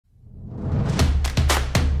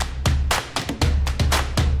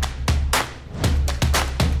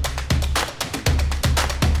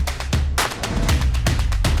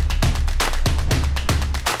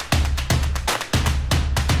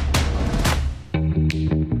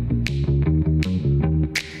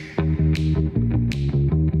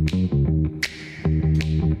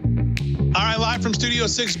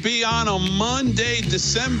Studio 6B on a Monday,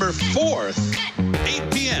 December 4th,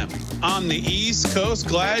 8 p.m. on the East Coast.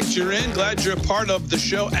 Glad you're in. Glad you're a part of the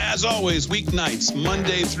show. As always, weeknights,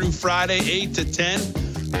 Monday through Friday, 8 to 10,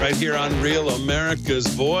 right here on Real America's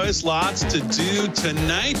Voice. Lots to do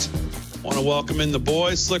tonight. Want to welcome in the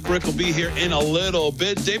boys. Slick Rick will be here in a little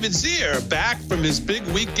bit. David Zier back from his big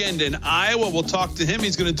weekend in Iowa. We'll talk to him.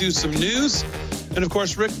 He's going to do some news. And, of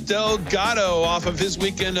course, Rick Delgado, off of his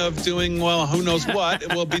weekend of doing, well, who knows what,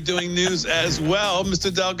 will be doing news as well.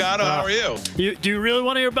 Mr. Delgado, how are you? Do you really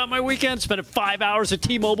want to hear about my weekend? Spent 5 hours at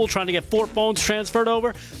T-Mobile trying to get 4 phones transferred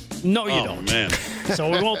over? No, you don't. Man.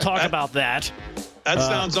 So we won't talk about that. That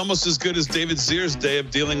sounds almost as good as David Zier's day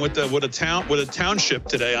of dealing with a township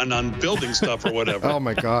today on building stuff or whatever. Oh,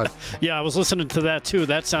 my God. Yeah, I was listening to that, too.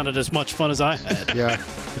 That sounded as much fun as I had. Yeah.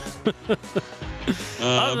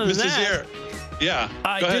 Other than Mr. that, Zier, yeah.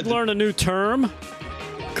 I did learn a new term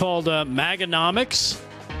called Maganomics,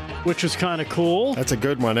 which was kind of cool. That's a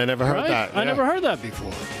good one. I never heard that. I never heard that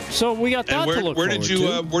before. So we got that to look where forward did you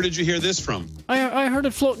to. where did you hear this from? I heard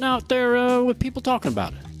it floating out there with people talking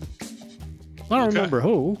about it. I don't remember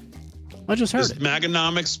who. I just heard Is it.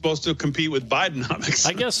 Maganomics supposed to compete with Bidenomics?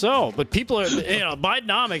 I guess so. But people are,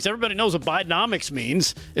 Bidenomics, everybody knows what Bidenomics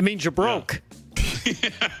means. It means you're broke.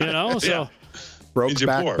 Yeah. So. Broke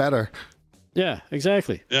back poor. better. Yeah,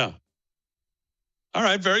 exactly. Yeah. All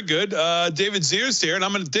right, very good. David Zier's here, and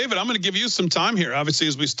I'm going to give you some time here. Obviously,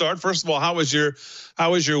 as we start, first of all, how was your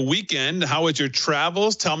weekend? How was your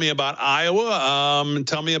travels? Tell me about Iowa.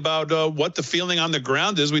 Tell me about what the feeling on the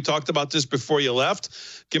ground is. We talked about this before you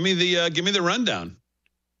left. Give me the rundown.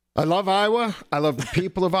 I love Iowa. I love the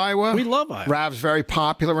people of Iowa. We love Iowa. Rav's very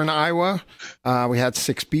popular in Iowa. We had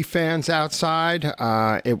 6B fans outside.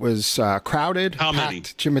 It was crowded. How many?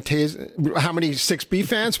 How many 6B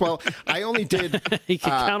fans? Well, I only did. You can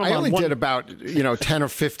count them I only on one. did about 10 or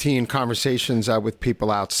 15 conversations with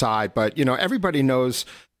people outside. But everybody knows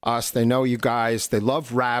us. They know you guys. They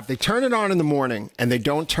love Rav. They turn it on in the morning, and they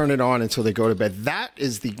don't turn it on until they go to bed. That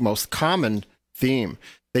is the most common theme.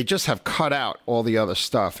 They just have cut out all the other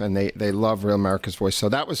stuff, and they love Real America's Voice. So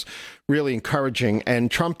that was really encouraging. And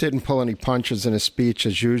Trump didn't pull any punches in his speech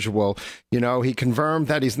as usual. He confirmed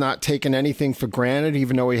that he's not taking anything for granted,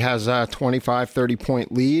 even though he has a 25,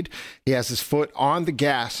 30-point lead. He has his foot on the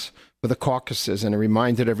gas for the caucuses, and it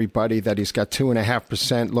reminded everybody that he's got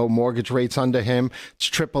 2.5% low mortgage rates under him. It's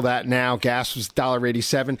triple that now. Gas was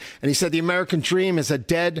 $1.87. And he said the American dream is a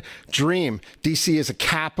dead dream. D.C. is a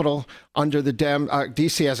capital under the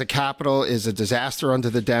D.C. as a capital is a disaster under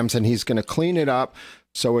the Dems, and he's going to clean it up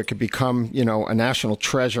so it could become, a national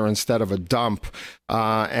treasure instead of a dump.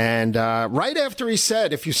 And right after he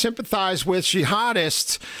said, if you sympathize with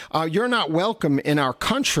jihadists, you're not welcome in our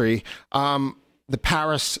country. The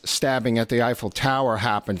Paris stabbing at the Eiffel Tower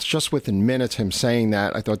happened just within minutes, him saying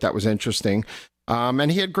that. I thought that was interesting.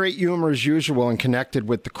 And he had great humor as usual and connected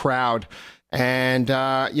with the crowd. And,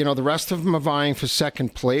 the rest of them are vying for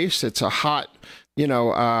second place. It's a hot,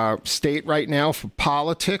 state right now for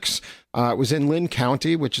politics. It was in Lynn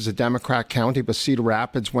County, which is a Democrat county, but Cedar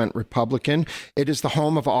Rapids went Republican. It is the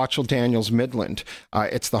home of Archel Daniels Midland.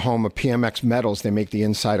 It's the home of PMX Metals. They make the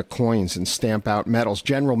inside of coins and stamp out metals.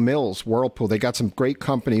 General Mills, Whirlpool, they got some great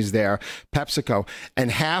companies there. PepsiCo.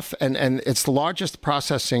 And it's the largest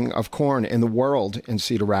processing of corn in the world in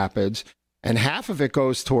Cedar Rapids. And half of it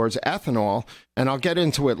goes towards ethanol. And I'll get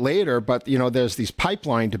into it later, but, there's these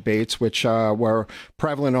pipeline debates which were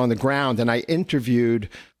prevalent on the ground. And I interviewed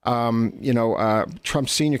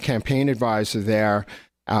Trump's senior campaign advisor there,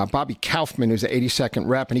 Bobby Kaufman, who's an 82nd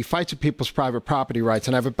rep, and he fights for people's private property rights.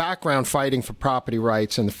 And I have a background fighting for property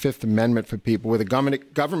rights and the Fifth Amendment for people, where the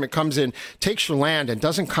government comes in, takes your land, and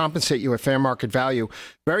doesn't compensate you at fair market value.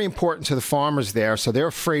 Very important to the farmers there, so they're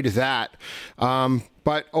afraid of that.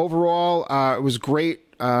 But overall, it was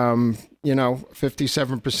great.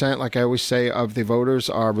 57%, like I always say, of the voters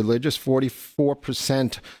are religious.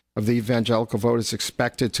 44% of the evangelical voters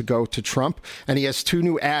expected to go to Trump. And he has 2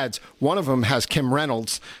 new ads. One of them has Kim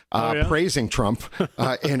Reynolds praising Trump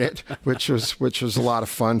in it, which was a lot of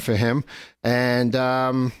fun for him. And,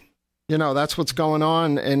 that's what's going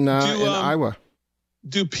on in Iowa.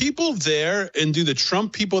 Do people there and do the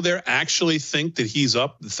Trump people there actually think that he's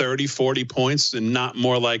up 30, 40 points and not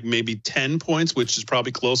more like maybe 10 points, which is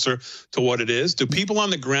probably closer to what it is? Do people on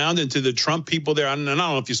the ground and to the Trump people there, and I don't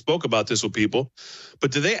know if you spoke about this with people, but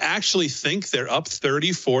do they actually think they're up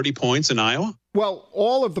 30, 40 points in Iowa? Well,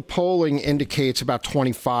 all of the polling indicates about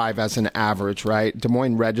 25 as an average, right? Des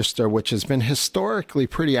Moines Register, which has been historically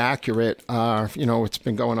pretty accurate. It's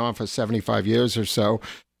been going on for 75 years or so.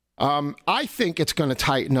 I think it's going to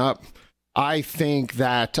tighten up I think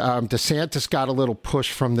that DeSantis got a little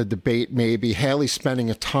push from the debate, maybe. Haley's spending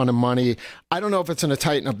a ton of money. I don't know if it's going to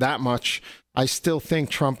tighten up that much. I still think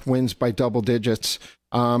Trump wins by double digits,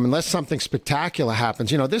 unless something spectacular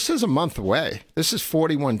happens. This is a month away. This is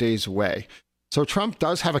 41 days away. So Trump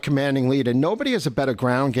does have a commanding lead, and nobody has a better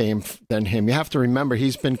ground game than him. You have to remember,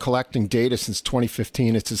 he's been collecting data since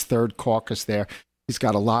 2015. It's his third caucus there. He's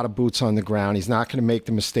got a lot of boots on the ground. He's not going to make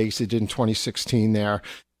the mistakes he did in 2016 there.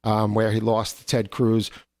 Where he lost to Ted Cruz.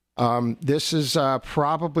 This is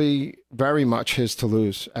probably very much his to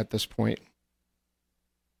lose at this point.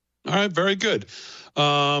 All right, very good.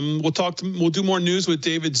 We'll do more news with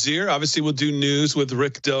David Zier. Obviously, we'll do news with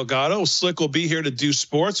Rick Delgado. Slick will be here to do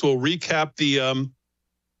sports. We'll recap the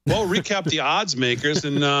odds makers.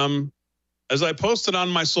 And as I posted on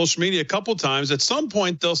my social media a couple times, at some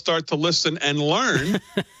point they'll start to listen and learn.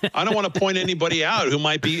 I don't want to point anybody out who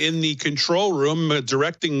might be in the control room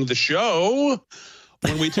directing the show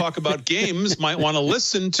when we talk about games. Might want to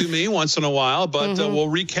listen to me once in a while, but we'll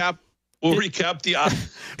recap the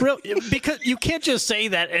odds. Because you can't just say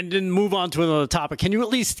that and then move on to another topic. Can you at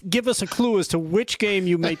least give us a clue as to which game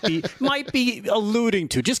you might be alluding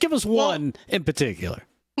to? Just give us one in particular.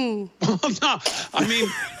 No, I mean,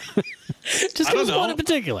 just give us one in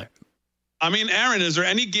particular. I mean, Aaron, is there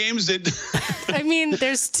any games that? I mean,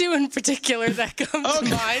 there's two in particular that come to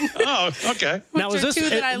mind. Oh, okay. Which are two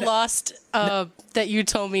that I lost that you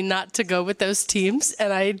told me not to go with those teams,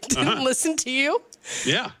 and I didn't listen to you.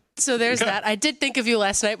 Yeah. So there's that. I did think of you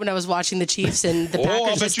last night when I was watching the Chiefs, and the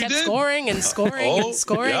Packers just kept scoring and scoring and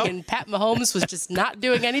scoring, and Pat Mahomes was just not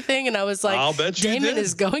doing anything, and I was like, Damon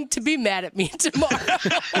is going to be mad at me tomorrow.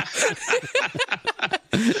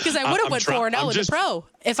 Because I would have went 4-0 in the pro.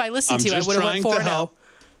 If I listened to you, I would have went 4-0.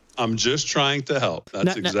 I'm just trying to help.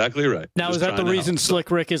 That's exactly right. Now, is that the reason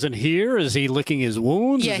Slick Rick isn't here? Is he licking his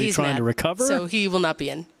wounds? Yeah, is he trying to recover? So he will not be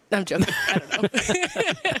in. I'm joking. I don't know.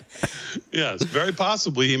 Yes, very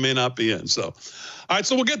possibly he may not be in. So, all right.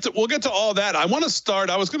 So we'll get to all that. I want to start.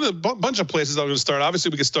 I was going to a bunch of places. I was going to start.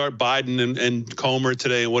 Obviously, we could start Biden and Comer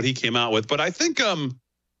today and what he came out with. But I think where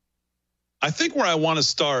I want to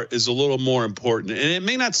start is a little more important, and it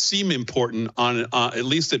may not seem important on at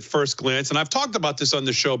least at first glance. And I've talked about this on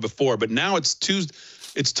the show before, but now it's Tuesday.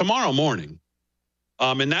 It's tomorrow morning,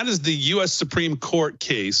 and that is the U.S. Supreme Court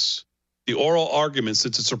case. The oral arguments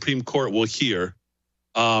that the Supreme Court will hear.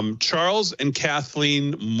 Charles and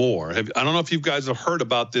Kathleen Moore. I don't know if you guys have heard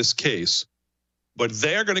about this case, but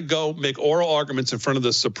they're going to go make oral arguments in front of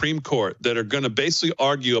the Supreme Court that are going to basically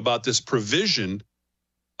argue about this provision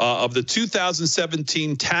of the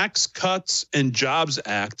 2017 Tax Cuts and Jobs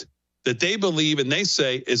Act that they believe and they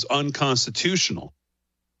say is unconstitutional.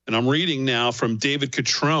 And I'm reading now from David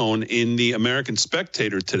Catrone in the American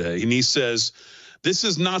Spectator today, and he says, this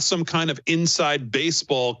is not some kind of inside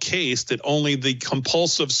baseball case that only the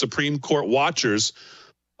compulsive Supreme Court watchers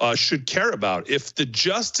should care about. If the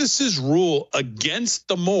justices rule against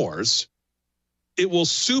the Moores, it will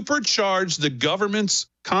supercharge the government's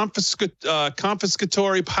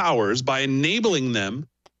confiscatory powers by enabling them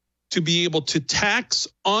to be able to tax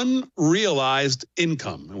unrealized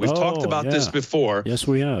income. And we've talked about this before. Yes,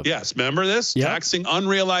 we have. Yes, remember this? Yep. Taxing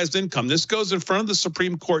unrealized income. This goes in front of the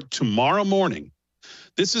Supreme Court tomorrow morning.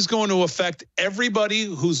 This is going to affect everybody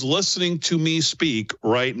who's listening to me speak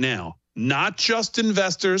right now, not just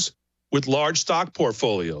investors with large stock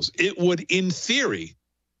portfolios. It would, in theory,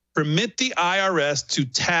 permit the IRS to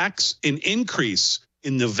tax an increase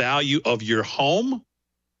in the value of your home,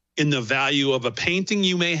 in the value of a painting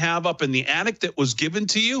you may have up in the attic that was given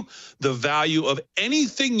to you, the value of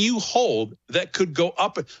anything you hold that could go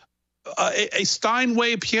up, a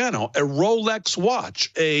Steinway piano, a Rolex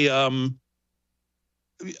watch,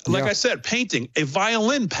 I said, painting, a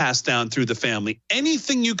violin passed down through the family,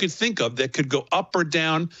 anything you could think of that could go up or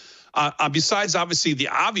down, besides obviously the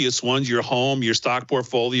obvious ones, your home, your stock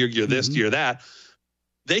portfolio, your this, your that.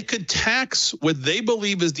 They could tax what they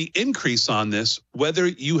believe is the increase on this, whether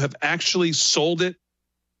you have actually sold it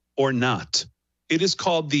or not. It is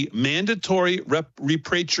called the mandatory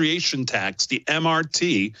repatriation tax, the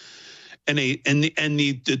MRT, and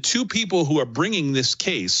the two people who are bringing this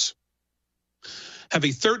case have a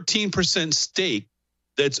 13% stake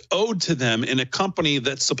that's owed to them in a company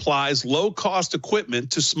that supplies low-cost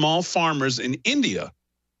equipment to small farmers in India.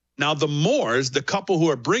 Now, the Moores, the couple who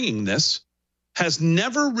are bringing this, has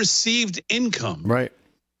never received income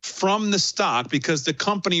from the stock because the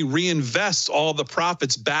company reinvests all the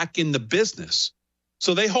profits back in the business.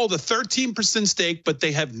 So they hold a 13% stake, but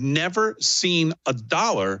they have never seen a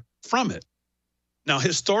dollar from it. Now,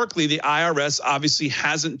 historically, the IRS obviously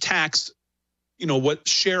hasn't taxed what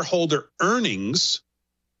shareholder earnings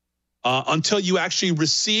until you actually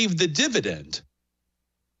receive the dividend.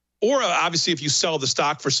 Or obviously, if you sell the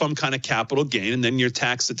stock for some kind of capital gain, and then you're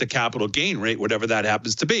taxed at the capital gain rate, whatever that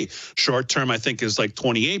happens to be. Short term, I think, is like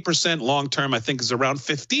 28%. Long term, I think, is around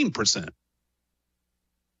 15%.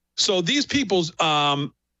 So these people's,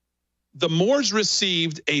 the Moores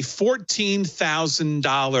received a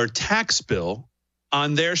 $14,000 tax bill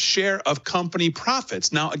on their share of company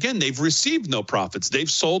profits. Now, again, they've received no profits.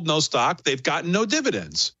 They've sold no stock. They've gotten no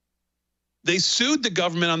dividends. They sued the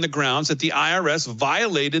government on the grounds that the IRS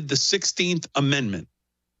violated the 16th Amendment.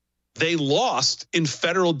 They lost in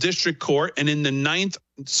federal district court and in the Ninth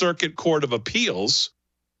Circuit Court of Appeals.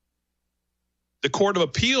 The Court of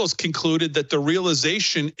Appeals concluded that the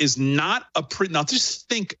realization is not now just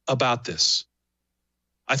think about this.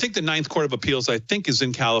 I think the Ninth Court of Appeals, is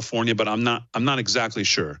in California, but I'm not exactly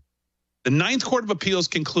sure. The Ninth Court of Appeals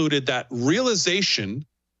concluded that realization,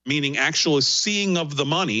 meaning actual seeing of the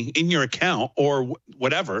money in your account or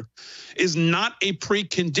whatever, is not a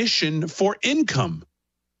precondition for income.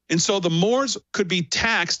 And so the Moores could be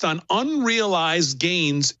taxed on unrealized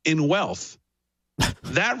gains in wealth.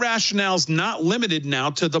 That rationale is not limited now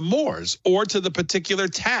to the Moores or to the particular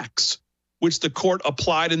tax which the court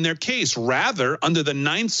applied in their case. Rather, under the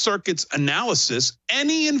Ninth Circuit's analysis,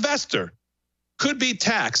 any investor could be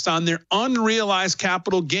taxed on their unrealized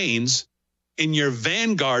capital gains in your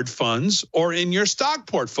Vanguard funds or in your stock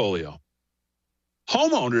portfolio.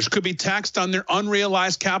 Homeowners could be taxed on their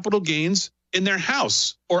unrealized capital gains in their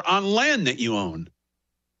house or on land that you own.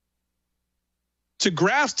 To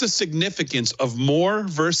grasp the significance of Moore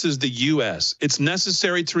versus the U.S., it's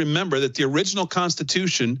necessary to remember that the original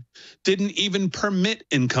Constitution didn't even permit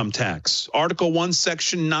income tax. Article 1,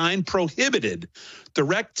 Section 9 prohibited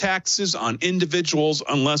direct taxes on individuals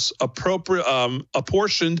unless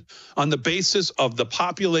apportioned on the basis of the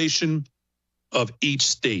population of each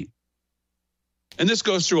state. And this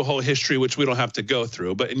goes through a whole history, which we don't have to go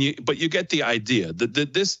through, but you get the idea.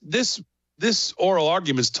 This oral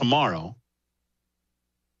arguments tomorrow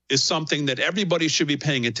is something that everybody should be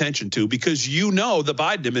paying attention to, because the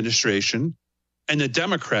Biden administration and the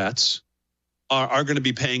Democrats are going to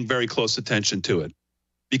be paying very close attention to it,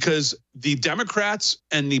 because the Democrats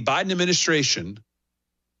and the Biden administration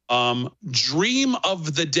dream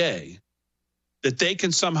of the day that they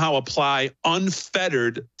can somehow apply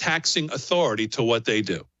unfettered taxing authority to what they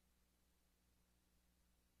do.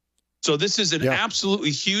 So this is an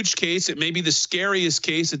absolutely huge case. It may be the scariest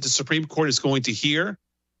case that the Supreme Court is going to hear.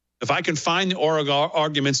 If I can find the oral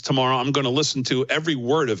arguments tomorrow, I'm going to listen to every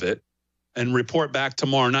word of it and report back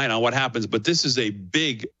tomorrow night on what happens. But this is a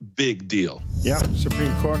big, big deal. Yeah,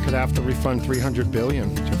 Supreme Court could have to refund $300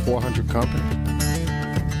 billion to 400 companies.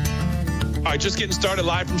 All right, just getting started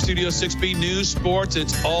live from Studio 6B News Sports.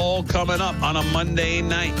 It's all coming up on a Monday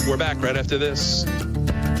night. We're back right after this.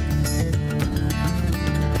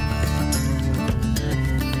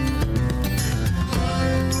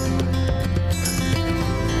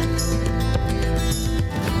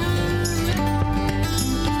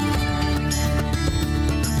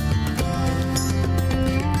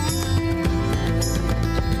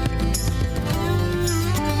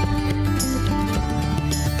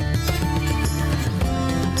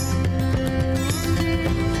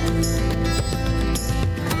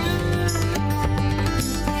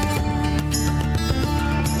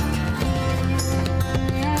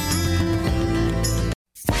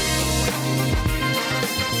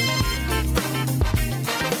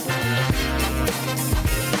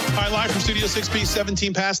 Studio 6B,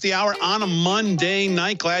 17 past the hour on a Monday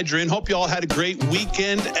night. Glad you're in. Hope you all had a great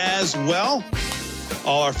weekend as well.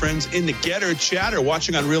 All our friends in the Getter chat are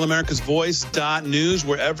watching on RealAmericasVoice.news,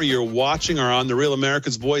 wherever you're watching, or on the Real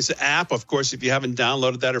America's Voice app. Of course, if you haven't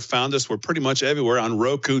downloaded that or found us, we're pretty much everywhere on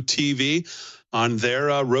Roku TV, on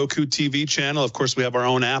their Roku TV channel. Of course, we have our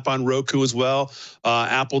own app on Roku as well,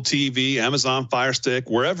 Apple TV, Amazon Fire Stick,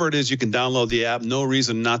 wherever it is you can download the app. No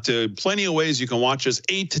reason not to. Plenty of ways you can watch us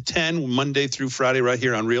 8 to 10, Monday through Friday, right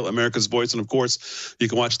here on Real America's Voice. And, of course, you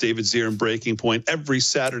can watch David Zier and Breaking Point every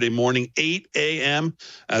Saturday morning, 8 a.m.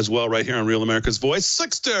 as well, right here on Real America's Voice.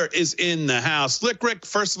 Slickster is in the house. Slick Rick,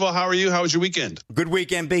 first of all, how are you? How was your weekend? Good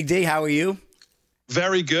weekend, Big D. How are you?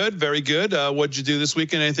 Very good, very good. What'd you do this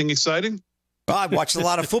weekend? Anything exciting? Well, I watched a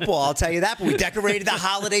lot of football, I'll tell you that. But we decorated the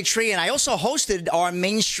holiday tree, and I also hosted our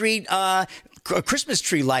Main Street Christmas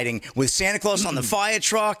tree lighting with Santa Claus on the fire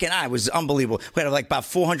truck, and it was unbelievable. We had like about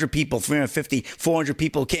 400 people, 350, 400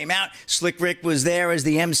 people came out. Slick Rick was there as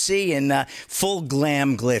the MC, and full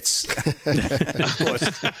glam glitz. Of course.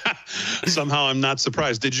 Somehow I'm not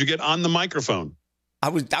surprised. Did you get on the microphone? I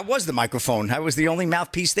was the microphone. I was the only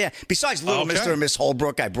mouthpiece there. Besides little Mr. and Miss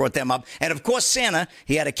Holbrook, I brought them up. And, of course, Santa,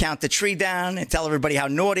 he had to count the tree down and tell everybody how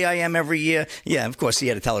naughty I am every year. Yeah, of course, he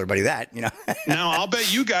had to tell everybody that, you know. Now, I'll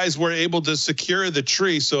bet you guys were able to secure the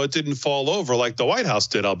tree so it didn't fall over like the White House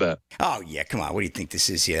did, I'll bet. Oh, yeah, come on. What do you think this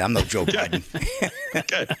is here? I'm no Joe Biden.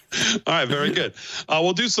 Okay. All right, very good.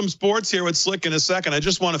 We'll do some sports here with Slick in a second. I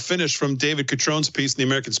just want to finish from David Catrone's piece in the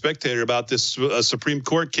American Spectator about this Supreme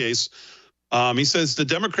Court case. He says the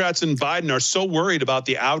Democrats and Biden are so worried about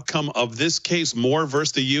the outcome of this case, Moore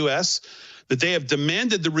versus the U.S., that they have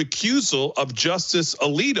demanded the recusal of Justice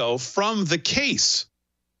Alito from the case.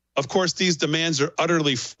 Of course, these demands are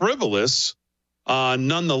utterly frivolous.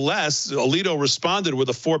 Nonetheless, Alito responded with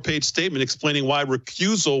a 4-page statement explaining why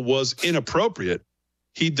recusal was inappropriate.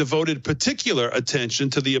 He devoted particular attention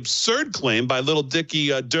to the absurd claim by little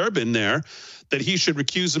Dickie Durbin there that he should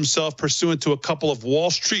recuse himself pursuant to a couple of Wall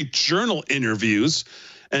Street Journal interviews,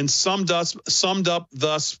 and summed up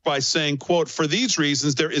thus by saying, quote, "For these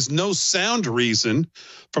reasons, there is no sound reason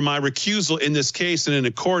for my recusal in this case, and in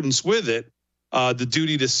accordance with it, the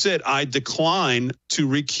duty to sit, I decline to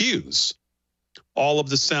recuse." All of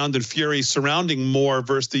the sound and fury surrounding Moore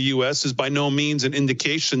versus the U.S. is by no means an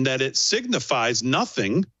indication that it signifies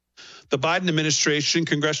nothing. The Biden administration,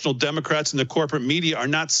 congressional Democrats, and the corporate media are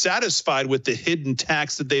not satisfied with the hidden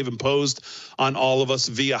tax that they've imposed on all of us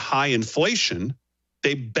via high inflation.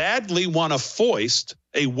 They badly want to foist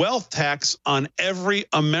a wealth tax on every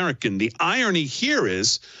American. The irony here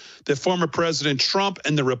is that former President Trump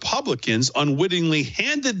and the Republicans unwittingly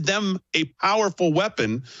handed them a powerful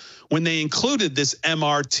weapon when they included this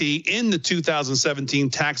MRT in the 2017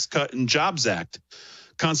 Tax Cut and Jobs Act.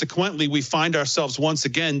 Consequently, we find ourselves once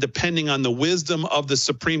again depending on the wisdom of the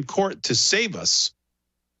Supreme Court to save us,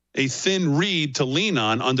 a thin reed to lean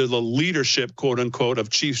on under the leadership, quote unquote,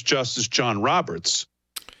 of Chief Justice John Roberts.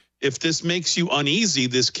 If this makes you uneasy,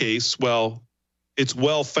 this case, well, it's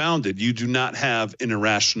well-founded. You do not have an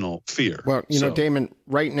irrational fear. Well, you know, Damon,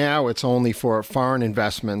 right now it's only for foreign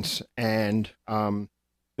investments. And, you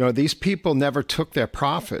know, these people never took their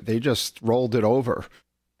profit. They just rolled it over.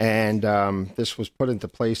 And this was put into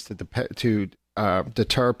place to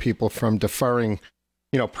deter people from deferring,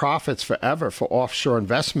 you know, profits forever for offshore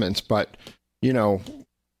investments. But, you know,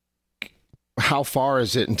 how far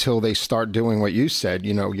is it until they start doing what you said,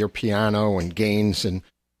 you know, your piano and gains and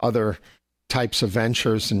other types of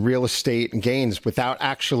ventures and real estate and gains without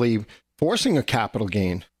actually forcing a capital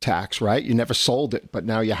gain tax, right? You never sold it, but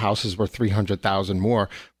now your house is worth $300,000 more.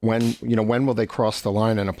 When will they cross the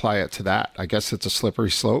line and apply it to that? I guess it's a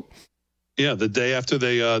slippery slope. Yeah, the day after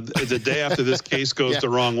this case goes the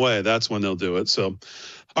wrong way, that's when they'll do it. So,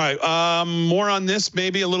 all right, more on this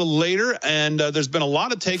maybe a little later. And there's been a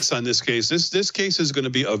lot of takes on this case. This case is going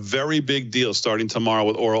to be a very big deal starting tomorrow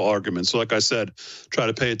with oral arguments. So, like I said, try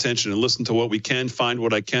to pay attention and listen to what we can, find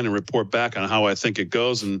what I can, and report back on how I think it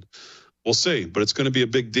goes. And we'll see, but it's going to be a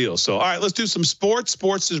big deal. So, all right, let's do some sports.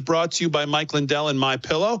 Sports is brought to you by Mike Lindell and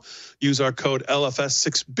MyPillow. Use our code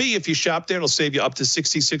LFS6B. If you shop there, it'll save you up to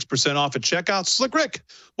 66% off at checkout. Slick Rick,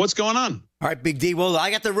 what's going on? All right, Big D. Well, I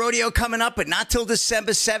got the rodeo coming up, but not till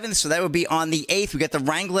December 7th, so that would be on the 8th. We got the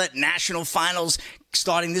Wrangler National Finals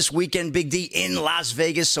starting this weekend, Big D, in Las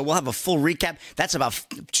Vegas. So we'll have a full recap. That's about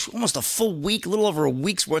almost a full week, a little over a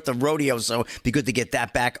week's worth of rodeo. So be good to get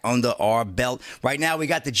that back under our belt. Right now, we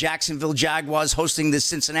got the Jacksonville Jaguars hosting the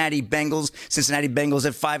Cincinnati Bengals. Cincinnati Bengals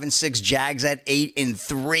at 5-6, Jags at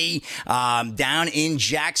 8-3. Down in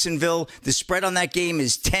Jacksonville, the spread on that game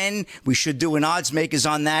is 10. We should do an odds makers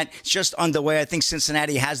on that. It's just underway. I think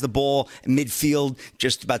Cincinnati has the ball in midfield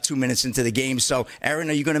just about 2 minutes into the game. So, Aaron,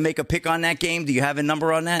 are you going to make a pick on that game? Do you have a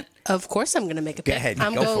number on that? Of course I'm going to make a pick. Go ahead.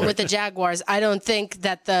 I'm going with the Jaguars. I don't think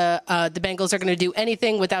that the Bengals are going to do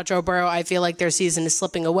anything without Joe Burrow. I feel like their season is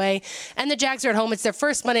slipping away. And the Jags are at home. It's their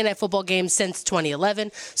first Monday Night Football game since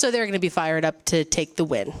 2011. So they're going to be fired up to take the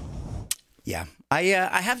win. Yeah.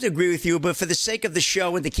 I have to agree with you, but for the sake of the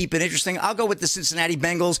show and to keep it interesting, I'll go with the Cincinnati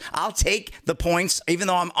Bengals. I'll take the points. Even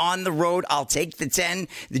though I'm on the road, I'll take the 10.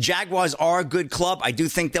 The Jaguars are a good club. I do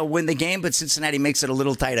think they'll win the game, but Cincinnati makes it a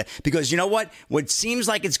little tighter. Because you know what? What seems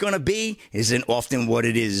like it's going to be isn't often what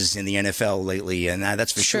it is in the NFL lately, and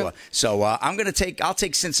that's for sure. So I'll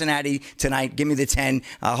take Cincinnati tonight. Give me the 10.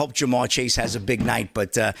 I hope Jamar Chase has a big night,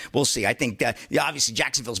 but we'll see. I think obviously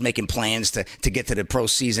Jacksonville's making plans to get to the pro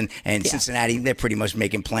season, and Cincinnati, they're pretty much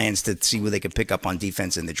making plans to see who they can pick up on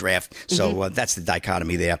defense in the draft. So that's the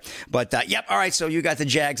dichotomy there. But, yep, all right, so you got the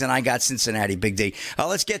Jags and I got Cincinnati, Big D.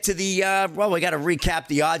 Let's get to the, we got to recap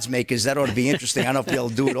the odds makers. That ought to be interesting. I don't know if they'll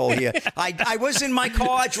do it all here. I was in my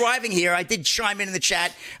car driving here. I did chime in the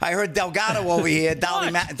chat. I heard Delgado over here,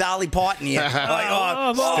 Dolly Parton here.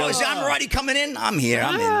 I'm already coming in. I'm here.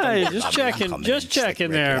 I'm in. Just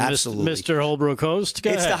checking there, Absolutely. Mr. Holbrook host. Go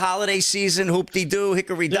it's ahead. the holiday season. Hoop-de-doo,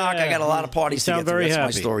 hickory dock. I got a lot of parties to get to. That's my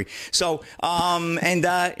story. So,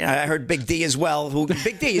 I heard Big D as well.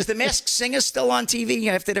 Big D, is the Masked Singer still on TV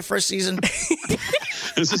after the first season?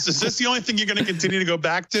 Is this the only thing you're going to continue to go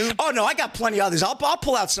back to? Oh, no, I got plenty of others. I'll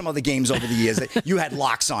pull out some other games over the years that you had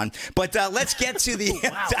locks on. But let's get to the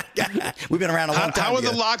we've been around a long time. How are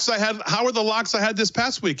the locks I had this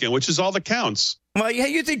past weekend, which is all that counts? Well, yeah,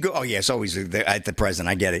 you did good. Oh, yeah, it's always at the present.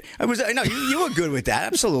 I get it. You were good with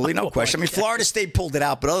that. Absolutely, no question. I mean, Florida State pulled it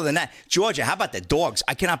out, but other than that, Georgia, how about the Dogs?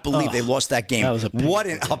 I cannot believe they lost that game. What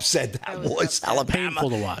an upset that was. Alabama. Painful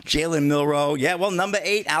to watch. Jalen Milroe. Yeah, well, number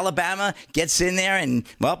 8, Alabama gets in there, and,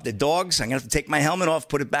 well, the Dogs, I'm going to have to take my helmet off,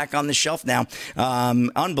 put it back on the shelf now.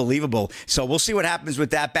 Unbelievable. So we'll see what happens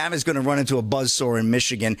with that. Bama's going to run into a buzzsaw in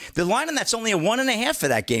Michigan. The line on that's only a 1.5 for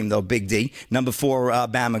that game, though, Big D. Number 4,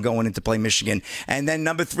 Bama going in to play Michigan. And then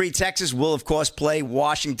number 3, Texas will, of course, play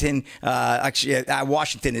Washington.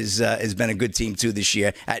 Washington has been a good team, too, this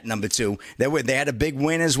year at number 2. They had a big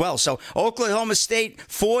win as well. So Oklahoma State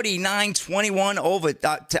 49-21 over,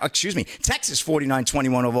 Texas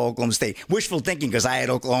 49-21 over Oklahoma State. Wishful thinking because I had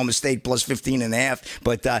Oklahoma State plus 15.5.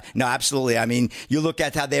 But, no, absolutely. I mean, you look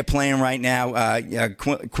at how they're playing right now.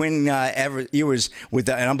 Quinn Ewers with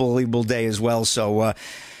an unbelievable day as well. So,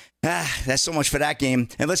 that's so much for that game.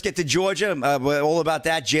 And let's get to Georgia. We're all about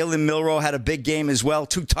that. Jalen Milroe had a big game as well.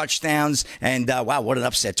 2 touchdowns. And, wow, what an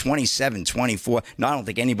upset. 27-24. No, I don't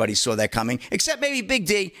think anybody saw that coming. Except maybe Big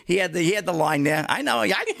D. He had the line there. I know.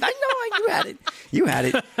 You had it. You had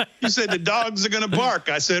it. You said the Dogs are going to bark.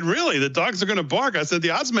 I said, really? The Dogs are going to bark? I said,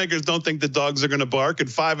 the odds makers don't think the Dogs are going to bark at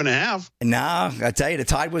 5.5. No, I tell you, the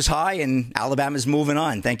tide was high and Alabama's moving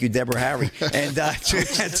on. Thank you, Deborah Harry. And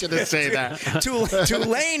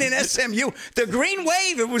Tulane and SMU, the green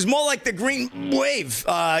wave, it was more like the green wave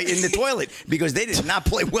in the toilet because they did not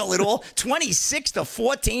play well at all.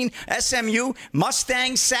 26-14, SMU,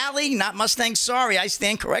 Mustang Sally, not Mustang sorry, I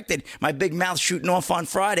stand corrected. My big mouth shooting off on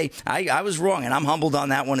Friday. I was wrong, and I'm humbled on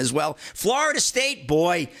that one as well. Florida State,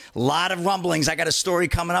 boy, a lot of rumblings. I got a story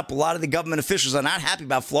coming up. A lot of the government officials are not happy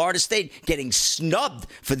about Florida State getting snubbed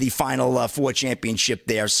for the Final Four championship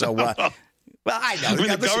there. So, well, I know. I mean,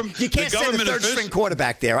 you can't send a third-string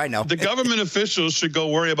quarterback there. I know. The government officials should go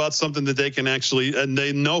worry about something that they can actually and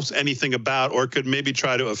they know anything about or could maybe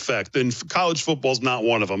try to affect. And college football's not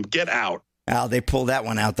one of them. Get out. They pulled that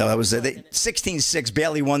one out, though. That was 16-6.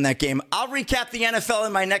 Barely won that game. I'll recap the NFL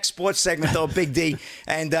in my next sports segment, though, Big D.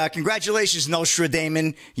 And congratulations,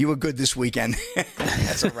 Nostradamus. You were good this weekend.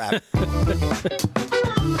 That's a wrap. All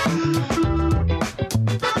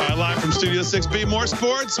right, live from Studio 6B, more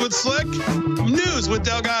sports with Slick. News with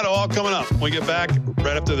Delgado, all coming up. When we get back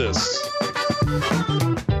right after this.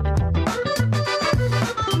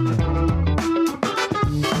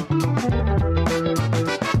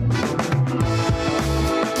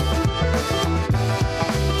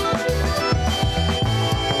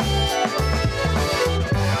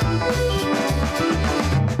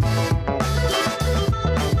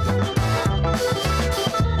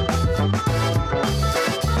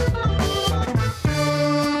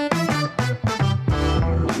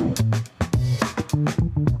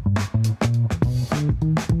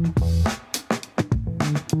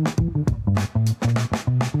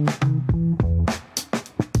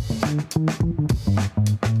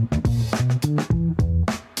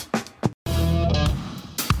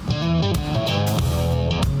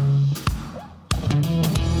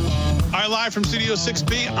 From Studio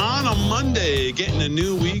 6B on a Monday, getting a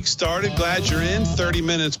new week started. Glad you're in. 30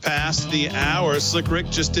 minutes past the hour. Slick Rick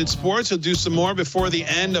just did sports. He'll do some more before the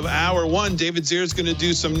end of hour 1. David Zier's going to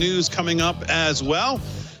do some news coming up as well.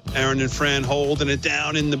 Aaron and Fran holding it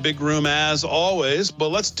down in the big room as always. But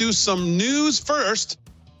let's do some news first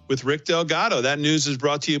with Rick Delgado. That news is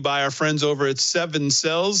brought to you by our friends over at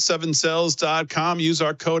 7Cells, 7cells.com. Use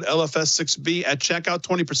our code LFS6B at checkout,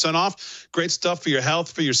 20% off. Great stuff for your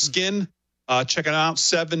health, for your skin. Check it out,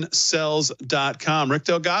 7cells.com. Rick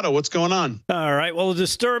Delgado, what's going on? All right. Well, a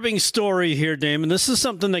disturbing story here, Damon. This is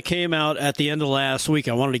something that came out at the end of last week.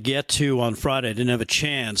 I wanted to get to on Friday. I didn't have a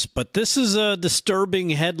chance, but this is a disturbing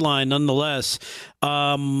headline nonetheless.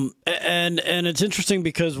 And it's interesting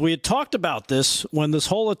because we had talked about this when this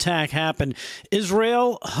whole attack happened.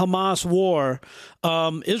 Israel-Hamas war.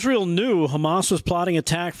 Israel knew Hamas was plotting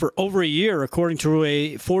attack for over a year, according to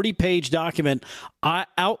a 40-page document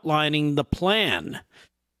outlining the plan.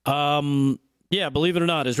 Yeah, believe it or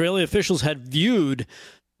not, Israeli officials had viewed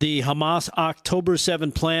the Hamas October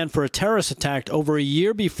 7 plan for a terrorist attack over a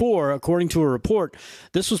year before, according to a report.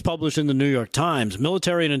 This was published in the New York Times.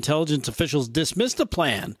 Military and intelligence officials dismissed the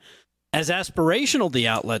plan as aspirational, the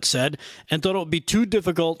outlet said, and thought it would be too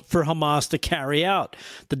difficult for Hamas to carry out.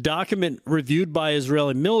 The document reviewed by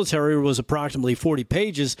Israeli military was approximately 40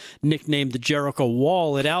 pages, nicknamed the Jericho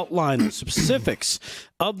Wall. It outlined the specifics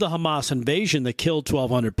of the Hamas invasion that killed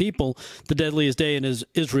 1,200 people, the deadliest day in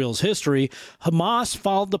Israel's history. Hamas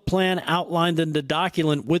followed the plan outlined in the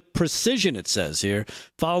document with precision, it says here,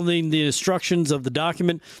 following the instructions of the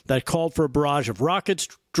document that called for a barrage of rockets,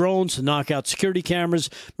 drones to knock out security cameras,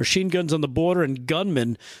 machine guns on the border, and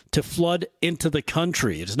gunmen to flood into the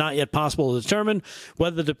country. It is not yet possible to determine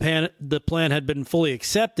whether the plan had been fully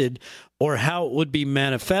accepted or how it would be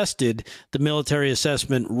manifested, the military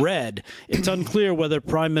assessment read. It's unclear whether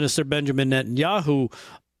Prime Minister Benjamin Netanyahu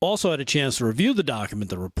also had a chance to review the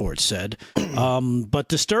document, the report said. But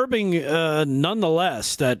disturbing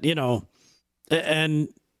nonetheless that, and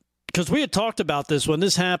because we had talked about this when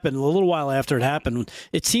this happened, a little while after it happened,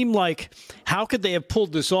 it seemed like, how could they have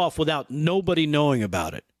pulled this off without nobody knowing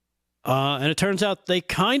about it? And it turns out they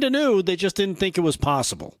kind of knew, they just didn't think it was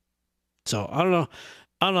possible. So I don't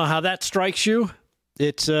know how that strikes you.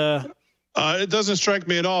 It's it doesn't strike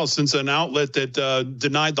me at all, since an outlet that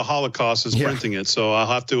denied the Holocaust is printing it. So I'll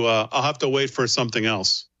have to wait for something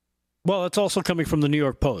else. Well, it's also coming from the New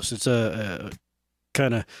York Post. It's a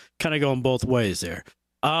kind of going both ways there.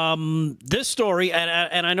 This story,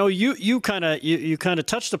 and I know you kind of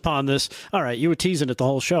touched upon this. All right, you were teasing it the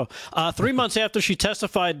whole show. 3 months after she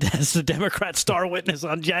testified as the Democrat star witness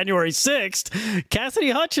on January 6th,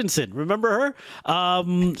 Cassidy Hutchinson, remember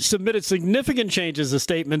her, submitted significant changes to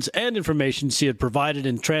statements and information she had provided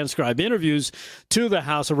in transcribed interviews to the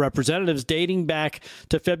House of Representatives dating back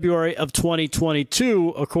to February of 2022,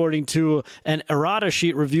 according to an errata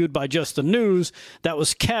sheet reviewed by Just the News that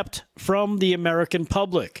was kept from the American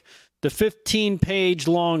public. The 15-page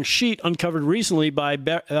long sheet uncovered recently by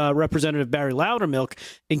Representative Barry Loudermilk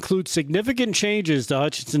includes significant changes to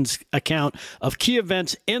Hutchinson's account of key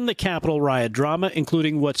events in the Capitol riot drama,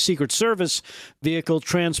 including what Secret Service vehicle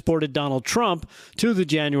transported Donald Trump to the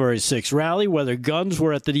January 6th rally, whether guns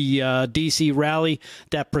were at the D.C. rally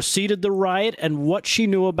that preceded the riot, and what she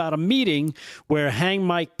knew about a meeting where Hang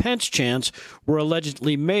Mike Pence chants were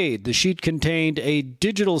allegedly made. The sheet contained a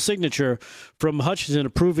digital signature from Hutchinson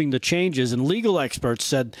approving the changes, and legal experts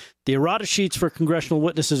said the errata sheets for congressional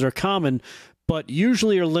witnesses are common, but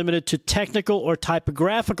usually are limited to technical or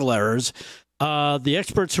typographical errors. The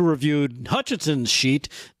experts who reviewed Hutchinson's sheet,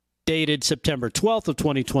 dated September 12th of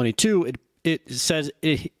 2022, it says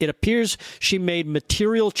it appears she made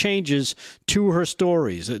material changes to her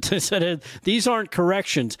stories. It said these aren't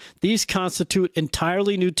corrections; these constitute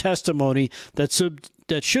entirely new testimony that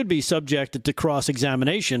should be subjected to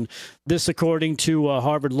cross-examination. This, according to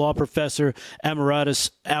Harvard law professor emeritus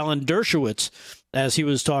Alan Dershowitz, as he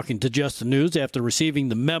was talking to Just the News after receiving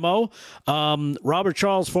the memo. Robert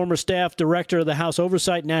Charles, former staff director of the House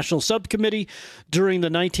Oversight National Subcommittee during the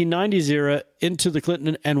 1990s era into the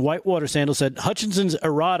Clinton and Whitewater scandal, said Hutchinson's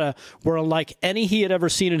errata were unlike any he had ever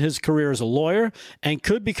seen in his career as a lawyer and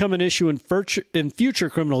could become an issue in future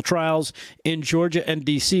criminal trials in Georgia and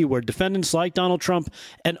D.C., where defendants like Donald Trump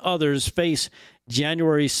and others face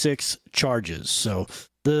January 6 charges. So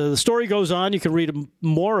the story goes on. You can read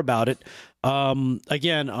more about it,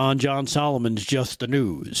 again, on John Solomon's Just the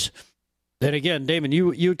News. And again, Damon,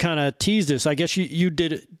 you kind of teased this. I guess you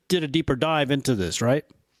did a deeper dive into this, right?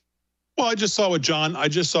 Well, I just saw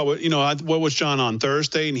what what was John on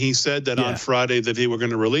Thursday, and he said that on Friday that he were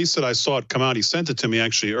going to release it. I saw it come out. He sent it to me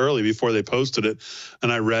actually early before they posted it,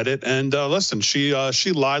 and I read it. And listen, she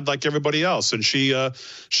lied like everybody else, and she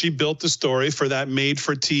built the story for that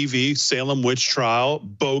made-for-TV Salem witch trial,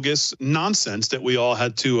 bogus nonsense that we all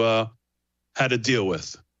had to deal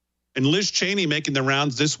with. And Liz Cheney making the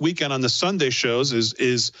rounds this weekend on the Sunday shows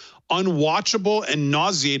is unwatchable and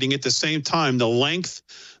nauseating at the same time. The length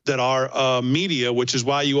that our media, which is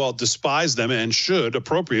why you all despise them and should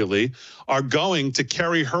appropriately, are going to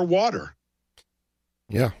carry her water.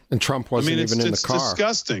 Yeah, and Trump wasn't even in the car. It's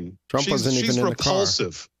disgusting. Trump wasn't even in the car. She's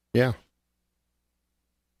repulsive. Yeah.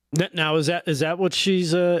 Now is that what she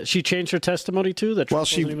changed her testimony to? That Trump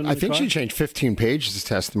wasn't even in the car? she changed 15 pages of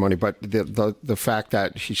testimony, but the fact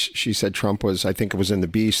that she said Trump was, I think it was in the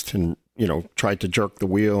Beast, and tried to jerk the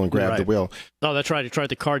wheel and grab the wheel. Oh, that's right. He tried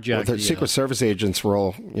to carjack. The Secret Service agents were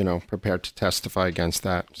all prepared to testify against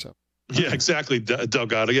that. So. Yeah, exactly,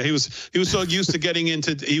 Delgado. Yeah, he was so used to getting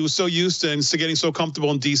so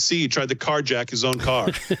comfortable in D.C. He tried to carjack his own car.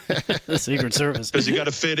 The Secret Service, because you got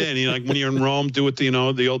to fit in. Like when you're in Rome, do it. The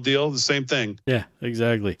old deal, the same thing. Yeah,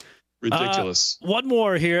 exactly. Ridiculous. One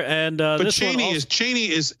more here, and but this Cheney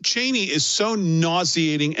is so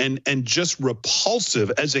nauseating and just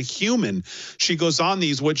repulsive as a human. She goes on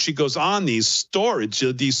these stories,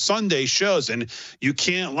 these Sunday shows, and you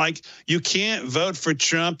can't vote for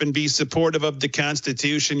Trump and be supportive of the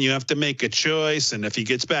Constitution. You have to make a choice, and if he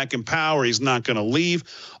gets back in power, he's not going to leave.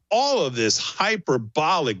 All of this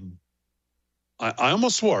hyperbolic, I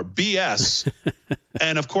almost swore, BS.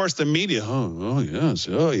 And of course the media, oh yes,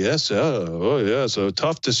 a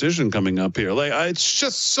tough decision coming up here. It's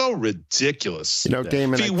just so ridiculous.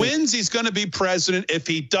 Damon, if he wins, he's going to be president. If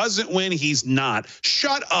he doesn't win, he's not.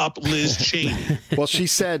 Shut up, Liz Cheney. Well, she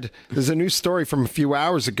said, there's a new story from a few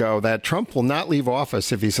hours ago that Trump will not leave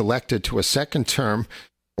office if he's elected to a second term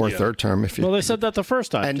or third term. They said that the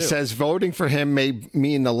first time, and says voting for him may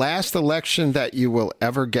mean the last election that you will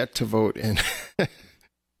ever get to vote in.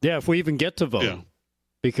 Yeah, if we even get to vote. Yeah.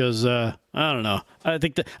 Because I don't know. I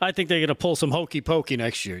think they're going to pull some hokey pokey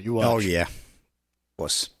next year. You watch. Oh yeah, of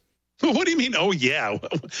course. What do you mean? Oh yeah,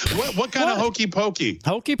 what kind of hokey pokey?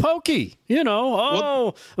 Hokey pokey. We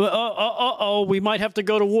might have to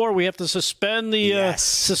go to war. We have to suspend the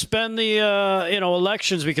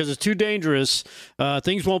elections because it's too dangerous.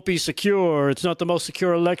 Things won't be secure. It's not the most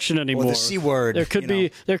secure election anymore. Or the C word. There could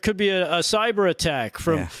be a cyber attack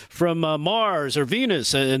from Mars or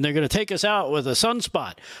Venus, and they're going to take us out with a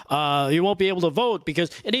sunspot. You won't be able to vote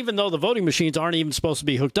and even though the voting machines aren't even supposed to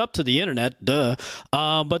be hooked up to the internet,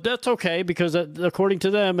 but that's okay because according to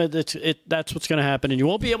them, that's what's going to happen, and you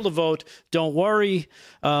won't be able to vote. Don't worry,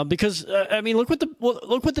 because look what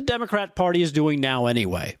the Democrat Party is doing now.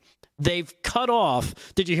 Anyway, they've cut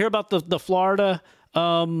off. Did you hear about the Florida?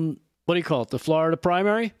 What do you call it? The Florida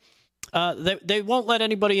primary. They won't let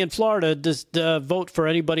anybody in Florida vote for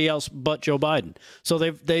anybody else but Joe Biden. So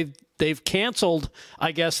they've canceled.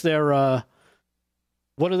 I guess their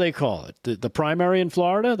what do they call it? The primary in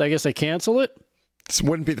Florida. I guess they cancel it. This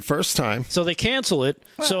wouldn't be the first time. So they cancel it.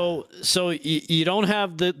 So you don't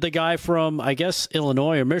have the guy from, I guess,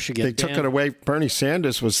 Illinois or Michigan. They took it away. Bernie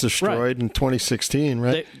Sanders was destroyed in 2016,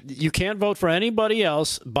 right? You can't vote for anybody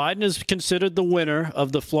else. Biden is considered the winner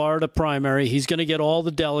of the Florida primary. He's going to get all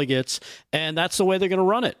the delegates, and that's the way they're going to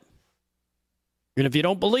run it. And if you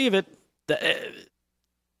don't believe it,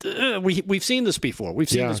 we've seen this before. We've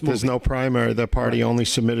seen this movie. There's no primary. The party only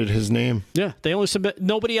submitted his name. Yeah, they only submit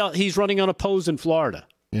nobody else. He's running unopposed in Florida.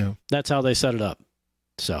 Yeah, that's how they set it up.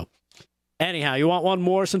 So, anyhow, you want one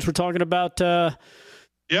more since we're talking about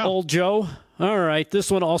old Joe? All right, this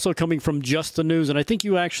one also coming from Just the News, and I think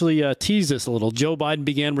you actually teased this a little. Joe Biden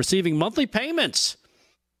began receiving monthly payments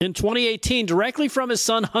in 2018 directly from his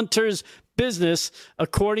son Hunter's business,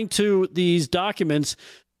 according to these documents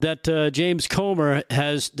that James Comer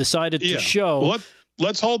has decided to show. Well,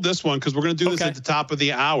 let's hold this one because we're going to do this at the top of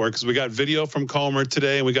the hour because we got video from Comer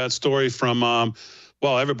today and we got a story from,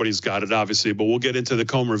 everybody's got it, obviously, but we'll get into the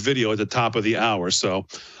Comer video at the top of the hour. So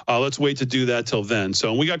let's wait to do that till then.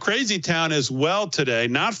 So we got Crazy Town as well today,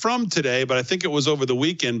 not from today, but I think it was over the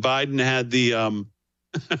weekend. Biden had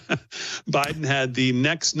the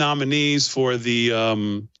next nominees for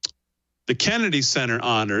the Kennedy Center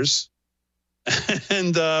honors.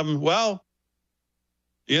 And,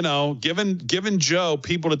 given Joe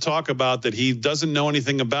people to talk about that he doesn't know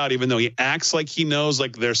anything about, even though he acts like he knows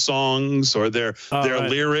like their songs or their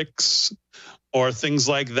lyrics or things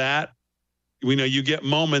like that. You get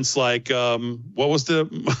moments like,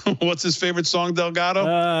 what's his favorite song,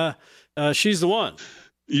 Delgado? She's the One.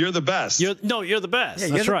 You're the best. You're the best. Yeah,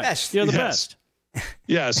 That's you're right. the best. You're the best.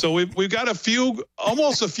 Yeah, so we've got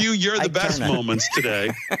almost a few "you're the best" moments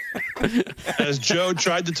today, as Joe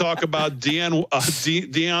tried to talk about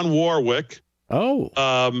Dionne Warwick.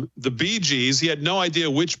 The Bee Gees. He had no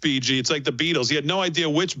idea which Bee Gee. It's like the Beatles. He had no idea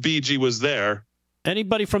which Bee Gee was there.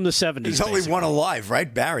 Anybody from the 70s. There's only one alive,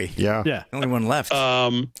 right, Barry? Yeah. Only one left.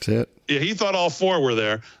 That's it. Yeah, he thought all four were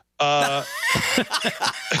there.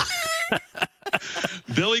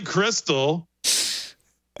 Billy Crystal.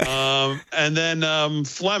 And then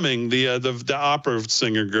Fleming, the opera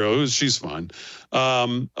singer girl, she's fun.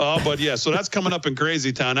 But yeah, so that's coming up in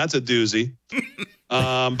Crazy Town. That's a doozy.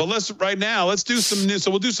 But let's do some news.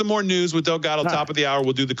 So we'll do some more news with Delgado. Top of the hour,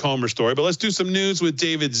 we'll do the Comer story. But let's do some news with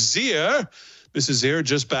David Zier. Mrs. Zier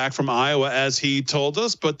just back from Iowa, as he told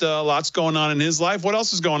us. But lots going on in his life. What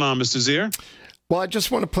else is going on, Mr. Zier? Well, I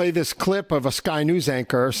just want to play this clip of a Sky News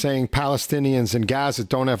anchor saying Palestinians in Gaza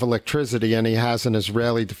don't have electricity, and he has an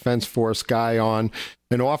Israeli Defense Force guy on,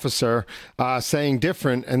 an officer, saying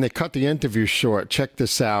different, and they cut the interview short. Check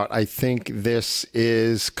this out. I think this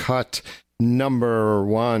is cut number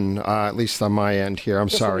one, at least on my end here. I'm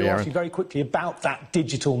sorry, Aaron. Ask you very quickly about that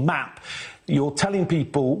digital map. You're telling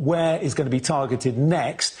people where is going to be targeted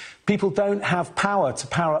next. People don't have power to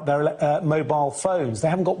power up their mobile phones. They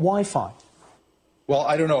haven't got Wi-Fi. Well,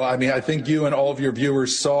 I don't know. I mean, I think you and all of your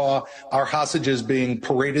viewers saw our hostages being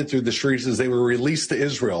paraded through the streets as they were released to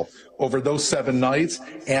Israel over those 7 nights,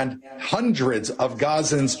 and hundreds of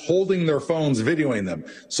Gazans holding their phones, videoing them.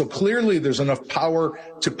 So clearly there's enough power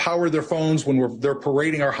to power their phones when they're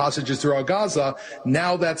parading our hostages throughout Gaza.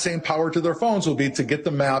 Now that same power to their phones will be to get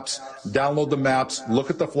the maps, download the maps, look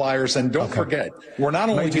at the flyers, and don't forget, we're not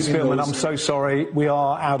only using those... I'm so sorry. We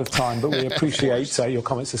are out of time, but we appreciate your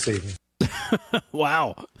comments this evening.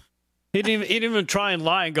 Wow. He didn't even try and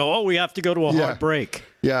lie and go, oh, we have to go to a hard break.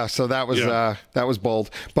 Yeah, so that was bold.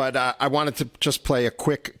 But I wanted to just play a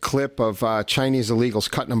quick clip of Chinese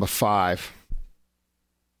illegals, cut number 5.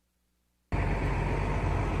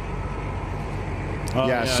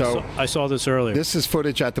 So I saw this earlier. This is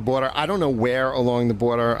footage at the border. I don't know where along the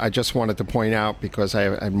border. I just wanted to point out because I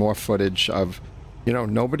had more footage of,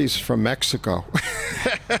 nobody's from Mexico,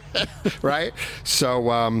 right? So,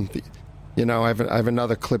 I have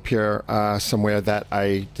another clip here somewhere that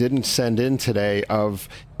I didn't send in today of,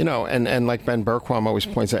 and like Ben Berquam always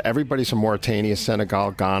points out, everybody's from Mauritania,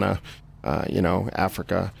 Senegal, Ghana,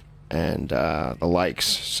 Africa, and the likes.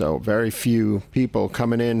 So very few people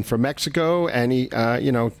coming in from Mexico, and,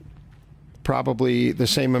 probably the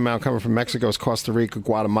same amount coming from Mexico as Costa Rica,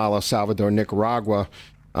 Guatemala, Salvador, Nicaragua.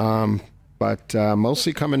 But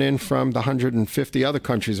mostly coming in from the 150 other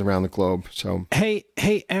countries around the globe. So hey,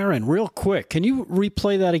 Aaron, real quick, can you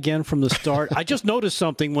replay that again from the start? I just noticed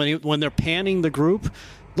something when they're panning the group.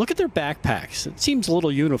 Look at their backpacks. It seems a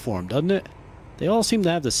little uniform, doesn't it? They all seem to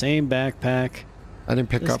have the same backpack. I didn't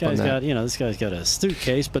pick up on that. This guy's got a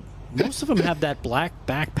suitcase, but most of them have that black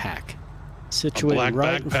backpack situated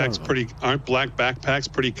right in front of them. Aren't black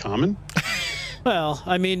backpacks pretty common? Well,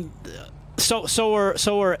 I mean. So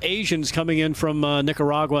are Asians coming in from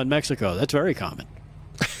Nicaragua and Mexico. That's very common.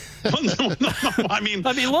 No. I mean,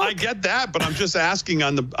 look. I get that, but I'm just asking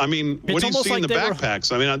what do you see in the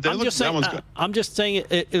backpacks? I'm just saying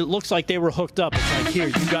it looks like they were hooked up. It's like, here,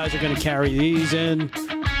 you guys are going to carry these in.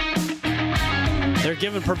 They're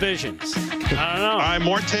given provisions. I don't know. All right,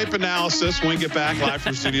 more tape analysis when we get back live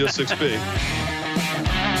from Studio 6B.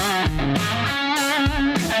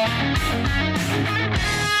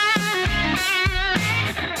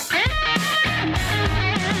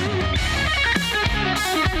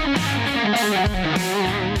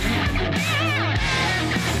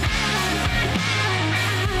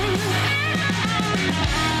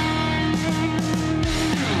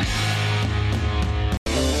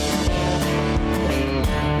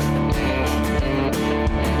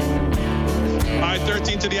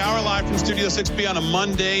 To the hour, live from Studio 6B on a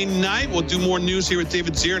Monday night. We'll do more news here with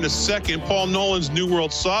David Zier in a second. Paul Nolan's New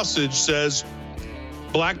World Sausage says,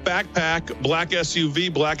 black backpack, black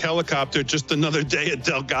SUV, black helicopter, just another day at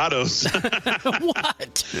Delgado's.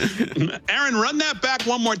 What? Aaron, run that back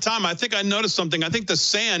one more time. I think I noticed something. I think the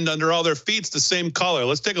sand under all their feet's the same color.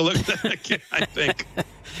 Let's take a look at that again, I think.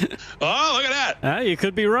 Oh, look at that. You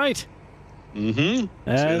could be right. Mm-hmm. See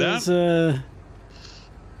that?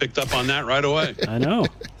 Picked up on that right away. I know.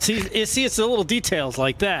 See, it's the little details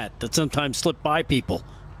like that sometimes slip by people,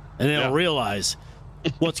 and they don't realize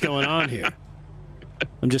what's going on here.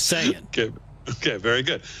 I'm just saying. Okay, very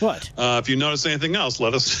good. What? If you notice anything else,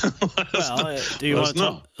 let us know. Do you want to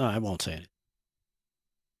know? No, I won't say it.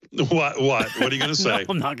 What? What are you going to say? No,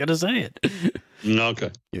 I'm not going to say it. Okay.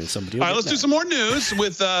 All right, let's do some more news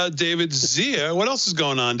with David Zier. What else is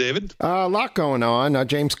going on, David? A lot going on.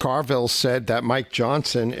 James Carville said that Mike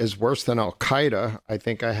Johnson is worse than Al-Qaeda. I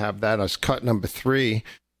think I have that as cut number 3.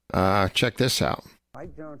 Check this out.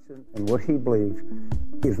 Mike Johnson and what he believes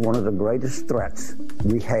is one of the greatest threats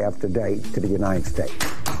we have today to the United States.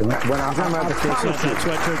 When I'm talking about the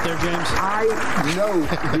sweatshirt there, James? I know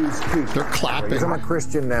these people. They're clapping. He's a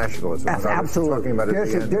Christian nationalist. Absolutely.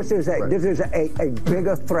 This is a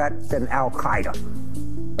bigger threat than Al-Qaeda.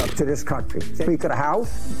 to this country. Speaker of the House,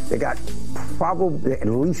 they got probably at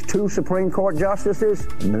least 2 Supreme Court justices,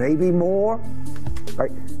 maybe more.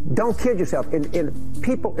 Right? Don't kid yourself. And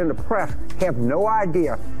people in the press have no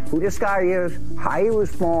idea who this guy is, how he was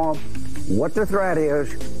formed, what the threat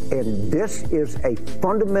is, and this is a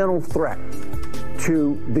fundamental threat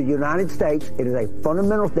to the United States. It is a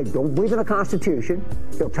fundamental. They don't believe in the Constitution.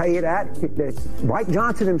 They'll tell you that. Mike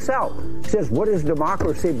Johnson himself says, "What is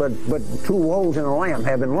democracy but 2 wolves and a lamb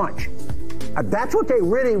having lunch?" That's what they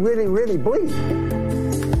really, really, really believe.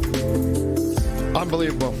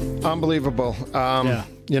 Unbelievable.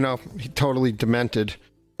 He totally demented.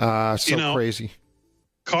 Crazy.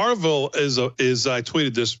 Carville is I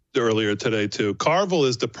tweeted this earlier today too. Carville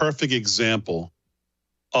is the perfect example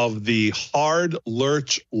of the hard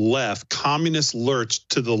lurch left, communist lurch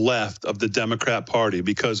to the left of the Democrat Party,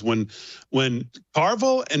 because when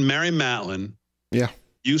Carville and Mary Matlin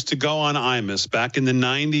used to go on Imus back in the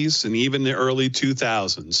 90s and even the early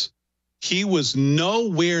 2000s, he was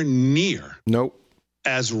nowhere near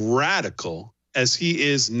as radical as he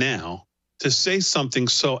is now to say something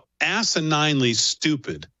so asininely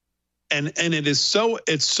stupid. And it's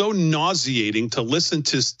so nauseating to listen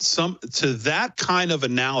to that kind of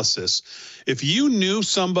analysis. If you knew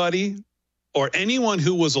somebody or anyone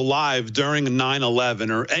who was alive during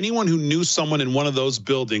 9/11, or anyone who knew someone in one of those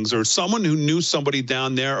buildings, or someone who knew somebody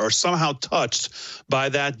down there or somehow touched by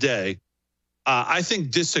that day, I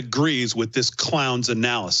think disagrees with this clown's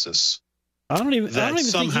analysis. I don't even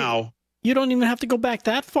somehow think you don't even have to go back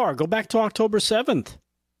that far. Go back to October 7th.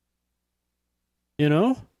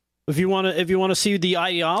 If you want to see the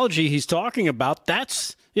ideology he's talking about,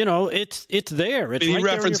 that's it's there. It's he right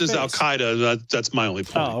references there in Al Qaeda. That's my only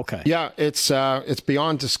point. Oh, okay. Yeah, it's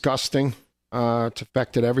beyond disgusting. It's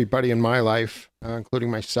affected everybody in my life,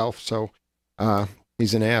 including myself. So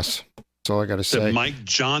he's an ass. That's all I got to say. Mike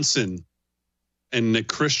Johnson and the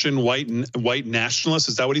Christian white nationalists,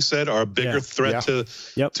 is that what he said, are a bigger threat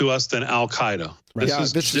to us than Al Qaeda. Right.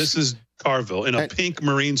 This is Carville in a pink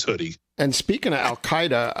Marines hoodie. And speaking of Al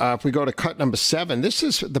Qaeda, if we go to cut number 7, this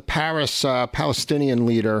is the Paris Palestinian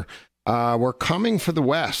leader. We're coming for the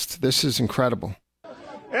West. This is incredible.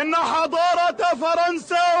 إن حضارة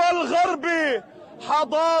فرنسا والغرب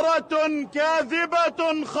حضارة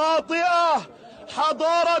كاذبة خاطئة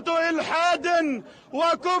حضارة إلحاد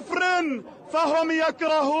وكفر فهم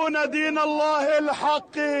يكرهون دين الله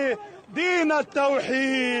الحق دين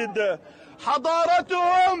التوحيد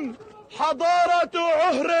حضارتهم حضارة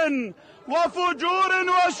عهر وفجور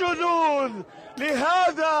وشذوذ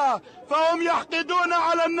لهذا فهم يحقدون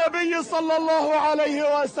على النبي صلى الله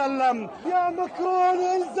عليه وسلم يا مكرون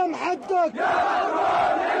الزم حدك يا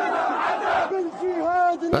مكرون الزم حدك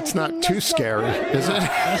بالجهاد. That's not too scary, is it?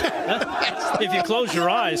 If you close your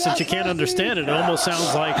eyes, since you can't understand it, it almost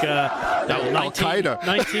sounds like Al Qaeda,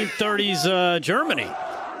 1930s Germany.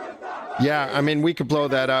 Yeah, I mean, we could blow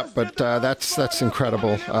that up, but that's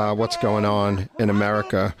incredible what's going on in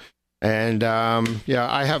America. And,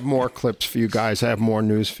 I have more clips for you guys. I have more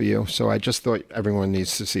news for you. So I just thought everyone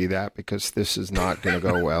needs to see that, because this is not going to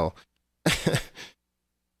go well.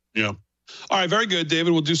 Yeah. All right, very good,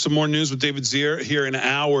 David. We'll do some more news with David Zier here in an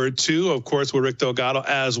hour or two. Of course, with Rick Delgado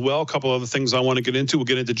as well. A couple other things I want to get into. We'll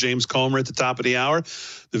get into James Comer at the top of the hour.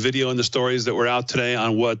 The video and the stories that were out today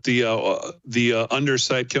on what the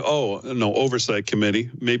oversight committee,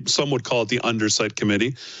 maybe some would call it the undersight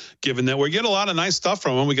committee, given that we get a lot of nice stuff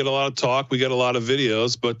from them. We get a lot of talk. We get a lot of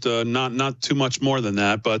videos, but not too much more than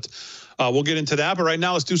that. But we'll get into that. But right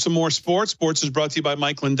now, let's do some more sports. Sports is brought to you by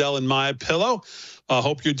Mike Lindell and My Pillow.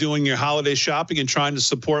 Hope you're doing your holiday shopping and trying to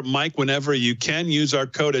support Mike whenever you can. Use our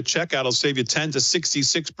code at checkout. It'll save you 10 to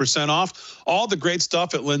 66% off. All the great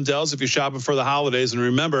stuff at Lindell's if you're shopping for the holidays. And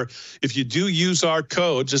remember, if you do use our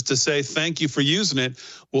code, just to say thank you for using it,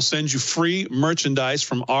 we'll send you free merchandise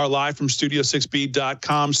from our live from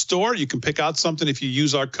Studio6B.com store. You can pick out something if you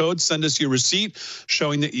use our code. Send us your receipt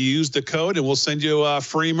showing that you used the code, and we'll send you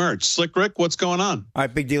free merch. Slick Rick, what's going on? All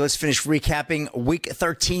right, big deal. Let's finish recapping Week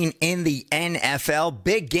 13 in the NFL.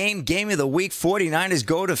 Big game of the week. 49ers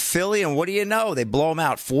go to Philly, and what do you know? They blow them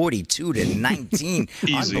out 42-19.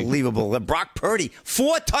 Unbelievable. Brock Purdy,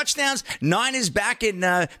 4 touchdowns. Niners back in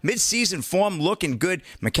midseason form, looking good.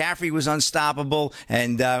 McCaffrey was unstoppable,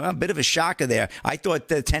 and a bit of a shocker there. I thought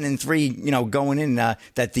 10-3, going in,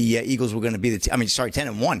 that the Eagles were going to be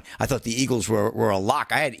 10-1. I thought the Eagles were a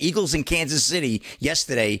lock. I had Eagles in Kansas City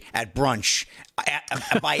yesterday at brunch.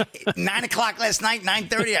 By 9 o'clock last night,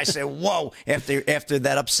 9:30, I said, "Whoa!" After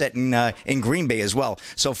that upset in Green Bay as well.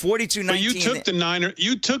 So 42-19. But you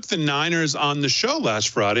took the Niners on the show last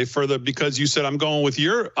Friday because you said I'm going with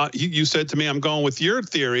your. You said to me, "I'm going with your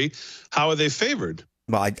theory." How are they favored?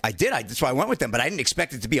 Well, I did. That's why I went with them, but I didn't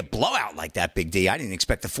expect it to be a blowout like that, Big D. I didn't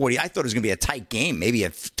expect the 40. I thought it was going to be a tight game, maybe a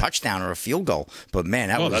touchdown or a field goal. But man,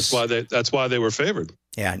 that's why they were favored.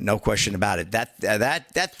 Yeah, no question about it.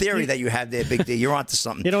 That theory that you have there, Big D, you're onto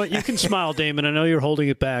something. You know what? You can smile, Damon. I know you're holding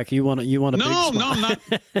it back. You want to. No, I'm not.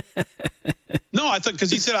 No, I thought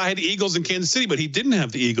because he said I had the Eagles in Kansas City, but he didn't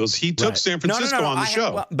have the Eagles. He took San Francisco on the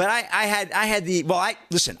show.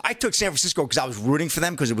 I took San Francisco because I was rooting for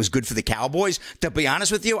them because it was good for the Cowboys. To be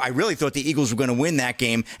honest with you, I really thought the Eagles were going to win that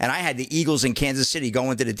game, and I had the Eagles in Kansas City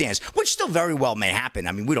going to the dance, which still very well may happen.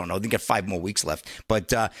 I mean, we don't know. They got 5 more weeks left,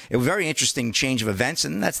 but it was a very interesting change of events,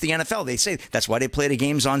 and that's the NFL. They say that's why they play the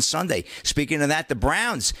games on Sunday. Speaking of that, the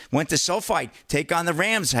Browns went to SoFi, take on the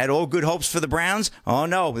Rams. Had all good hopes for the Browns. Oh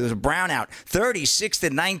no, it was a brownout.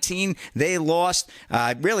 36-19, they lost.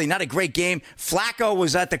 Really not a great game. Flacco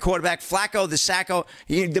was at the quarterback. Flacco, the Sacco.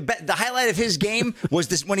 The highlight of his game was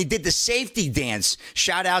this when he did the safety dance.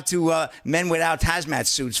 Shout out to Men Without Hazmat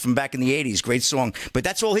Suits from back in the 80s. Great song. But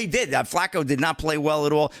that's all he did. Flacco did not play well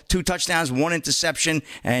at all. 2 touchdowns, 1 interception.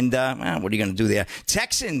 And what are you going to do there?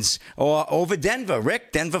 Texans over Denver.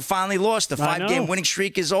 Rick, Denver finally lost. The 5-game winning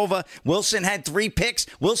streak is over. Wilson had 3 picks.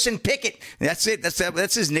 Wilson Pickett. That's it.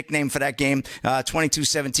 That's his nickname for that game.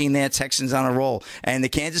 22-17 there. Texans on a roll. And the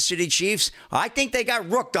Kansas City Chiefs, I think they got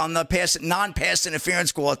rooked on the non-pass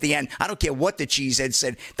interference call at the end. I don't care what the cheesehead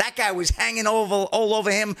said. That guy was hanging all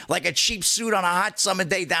over him like a cheap suit on a hot summer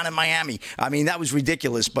day down in Miami. I mean, that was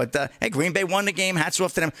ridiculous. But, hey, Green Bay won the game. Hats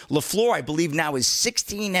off to them. LaFleur, I believe, now is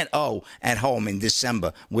 16-0 at home in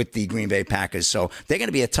December with the Green Bay Packers. So they're going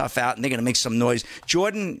to be a tough out, and they're going to make some noise.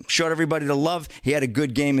 Jordan showed everybody the love. He had a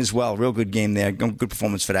good game as well. Real good game there. Good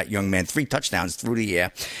performance for that young man. 3 touchdowns through the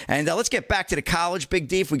air. And let's get back to the college, Big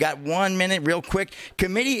D. If we got 1 minute real quick.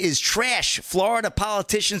 Committee is trash. Florida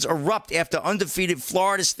politicians erupt after undefeated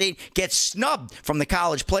Florida State gets snubbed from the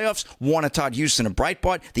college playoffs. Warner Todd Houston, a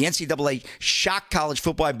Breitbart. The NCAA shocked college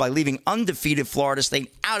football by leaving undefeated Florida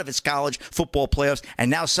State out of its college football playoffs. And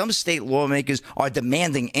now some state lawmakers are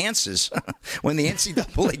demanding answers when the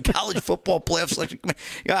NCAA college football playoffs.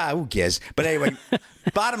 Who cares? But anyway,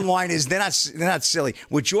 bottom line is they're not silly.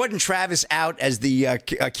 With Jordan Travis out as the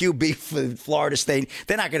QB for Florida State,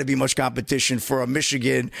 they're not going to be much competition for a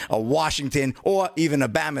Michigan, a Washington, or even a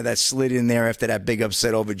Bama that slid in there after that big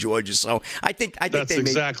upset over Georgia. So I think that's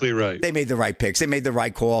exactly right. They made the right picks. They made the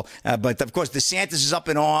right call. But of course, DeSantis is up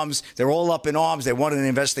in arms. They're all up in arms. They want an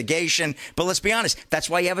investigation. But let's be honest, that's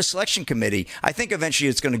why you have a selection committee. I think eventually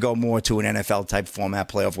it's going to go more to an NFL type format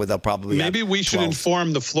playoff where they'll probably maybe we should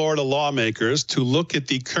inform the Florida lawmakers to look at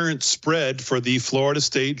the current spread for the Florida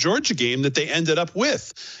State Georgia game that they ended up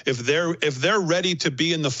with. If they're ready to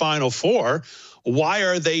be in the Final Four, why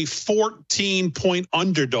are they 14-point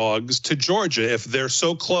underdogs to Georgia if they're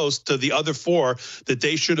so close to the other 4 that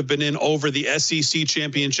they should have been in over the SEC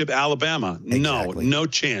championship Alabama? Exactly. No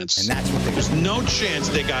chance. And that's what there's no chance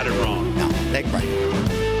they got it wrong. No, they're right.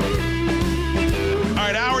 All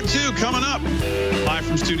right, hour 2 coming up. Live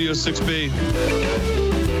from Studio 6B.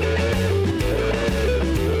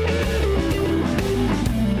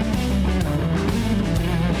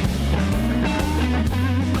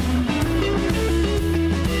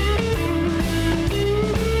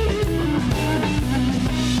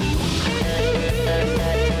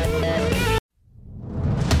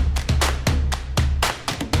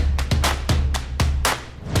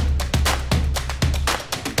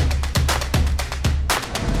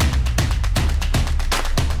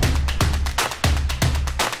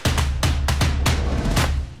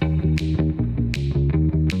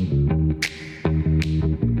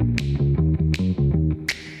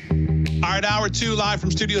 Hour 2 live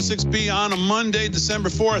from Studio 6B on a Monday, December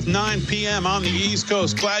 4th, 9 p.m. on the East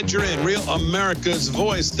Coast. Glad you're in. Real America's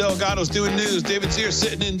Voice. Delgado's doing news. David's here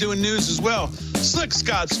sitting in doing news as well. Slick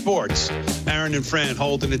Scott Sports. Aaron and Fran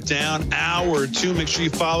holding it down. Hour 2. Make sure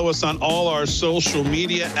you follow us on all our social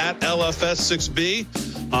media at LFS6B.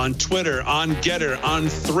 On Twitter, on Getter, on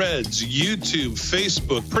Threads, YouTube,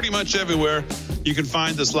 Facebook, pretty much everywhere. You can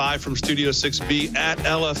find us live from Studio 6B at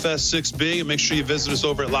LFS6B. And make sure you visit us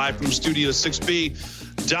over at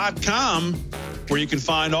livefromstudio6b.com, where you can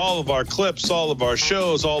find all of our clips, all of our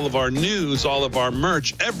shows, all of our news, all of our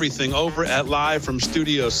merch, everything over at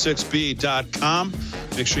livefromstudio6b.com.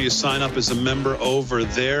 Make sure you sign up as a member over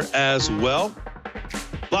there as well.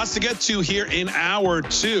 Lots to get to here in hour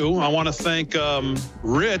 2. I want to thank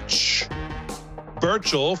Rich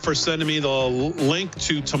Burchell for sending me the link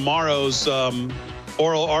to tomorrow's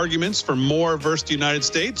oral arguments for Moore versus the United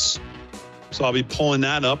States. So I'll be pulling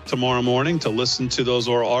that up tomorrow morning to listen to those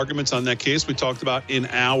oral arguments on that case we talked about in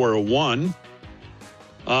hour 1.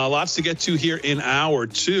 Lots to get to here in hour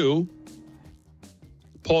 2.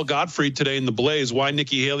 Paul Gottfried today in The Blaze, why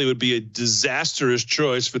Nikki Haley would be a disastrous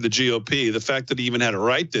choice for the GOP. The fact that he even had to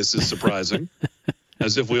write this is surprising.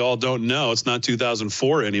 As if we all don't know, it's not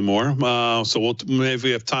 2004 anymore. So maybe if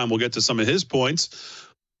we have time, we'll get to some of his points.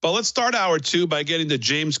 But let's start hour 2 by getting to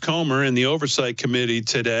James Comer and the Oversight Committee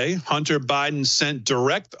today. Hunter Biden sent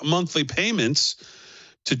direct monthly payments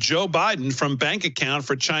to Joe Biden from bank account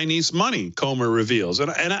for Chinese money, Comer reveals.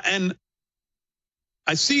 And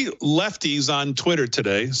I see lefties on Twitter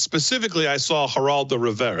today. Specifically, I saw Geraldo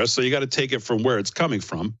Rivera, so you got to take it from where it's coming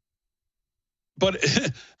from. But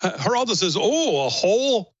Geraldo says, a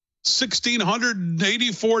whole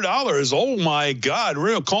 $1,684. Oh, my God.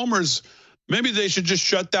 Real Comer's, maybe they should just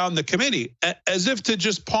shut down the committee, as if to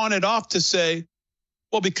just pawn it off to say,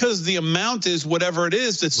 well, because the amount is whatever it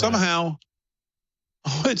is, that somehow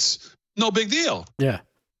it's no big deal. Yeah.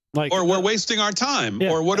 Or we're wasting our time,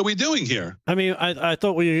 or what are we doing here? I mean, I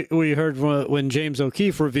thought we heard when James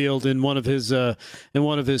O'Keefe revealed in one of his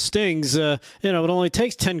stings, it only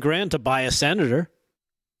takes $10,000 to buy a senator,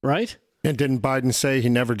 right? And didn't Biden say he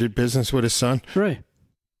never did business with his son? Right.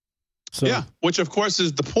 So. Yeah, which of course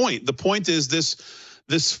is the point. The point is this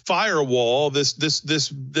firewall,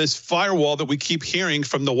 this firewall that we keep hearing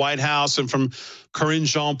from the White House and from Karine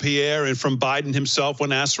Jean-Pierre and from Biden himself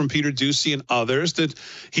when asked from Peter Doocy and others, that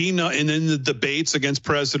and in the debates against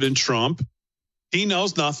President Trump, he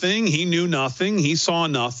knows nothing, he knew nothing, he saw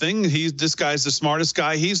nothing. This guy's the smartest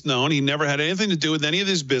guy he's known. He never had anything to do with any of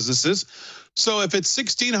these businesses. So if it's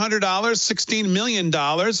 $1,600, $16 million, or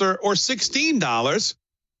 $16.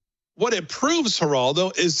 What it proves,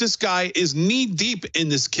 Geraldo, is this guy is knee deep in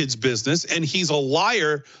this kid's business, and he's a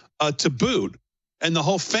liar to boot. And the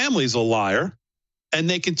whole family's a liar. And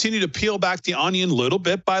they continue to peel back the onion little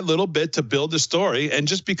bit by little bit to build the story. And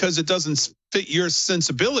just because it doesn't fit your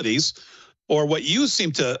sensibilities or what you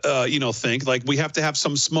seem to, think, like we have to have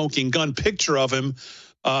some smoking gun picture of him.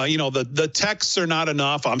 The texts are not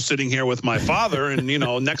enough. I'm sitting here with my father and,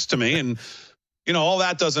 next to me, and all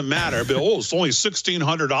that doesn't matter. But, it's only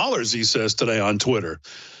 $1,600, he says today on Twitter.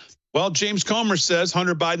 Well, James Comer says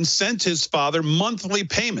Hunter Biden sent his father monthly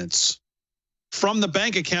payments from the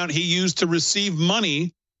bank account he used to receive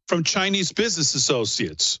money from Chinese business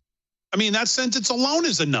associates. I mean, that sentence alone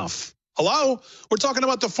is enough. Hello? We're talking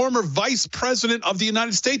about the former vice president of the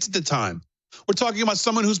United States at the time. We're talking about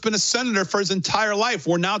someone who's been a senator for his entire life.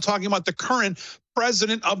 We're now talking about the current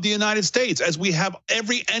president of the United States, as we have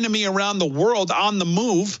every enemy around the world on the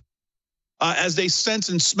move, as they sense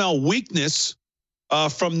and smell weakness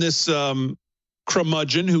from this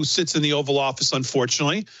curmudgeon who sits in the Oval Office,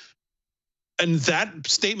 unfortunately. And that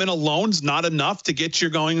statement alone's not enough to get you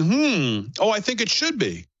going, I think it should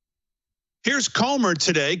be. Here's Comer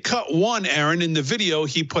today, cut 1, Aaron, in the video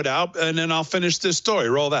he put out, and then I'll finish this story.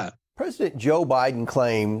 Roll that. President Joe Biden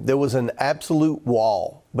claimed there was an absolute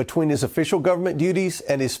wall between his official government duties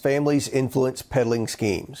and his family's influence peddling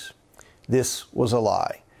schemes. This was a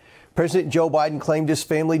lie. President Joe Biden claimed his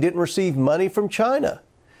family didn't receive money from China.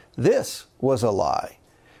 This was a lie.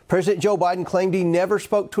 President Joe Biden claimed he never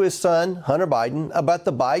spoke to his son, Hunter Biden, about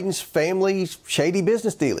the Biden's family's shady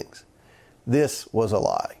business dealings. This was a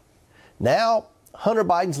lie. Now, Hunter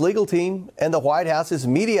Biden's legal team and the White House's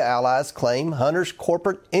media allies claim Hunter's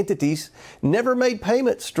corporate entities never made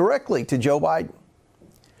payments directly to Joe Biden.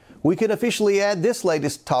 We can officially add this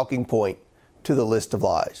latest talking point to the list of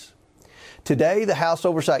lies. Today, the House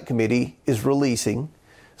Oversight Committee is releasing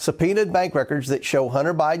subpoenaed bank records that show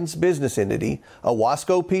Hunter Biden's business entity,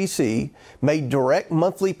 Owasco PC, made direct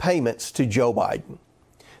monthly payments to Joe Biden.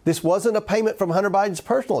 This wasn't a payment from Hunter Biden's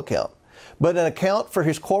personal account, but an account for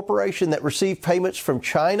his corporation that received payments from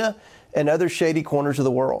China and other shady corners of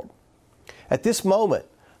the world. At this moment,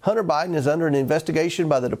 Hunter Biden is under an investigation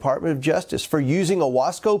by the Department of Justice for using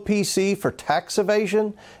Owasco PC for tax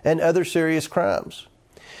evasion and other serious crimes.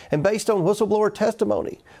 And based on whistleblower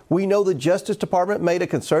testimony, we know the Justice Department made a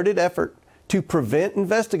concerted effort to prevent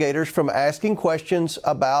investigators from asking questions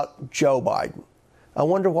about Joe Biden. I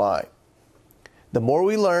wonder why. The more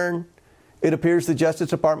we learn, it appears the Justice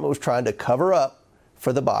Department was trying to cover up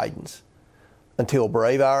for the Bidens until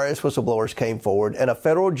brave IRS whistleblowers came forward and a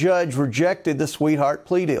federal judge rejected the sweetheart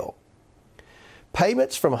plea deal.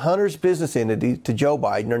 Payments from Hunter's business entity to Joe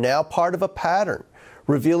Biden are now part of a pattern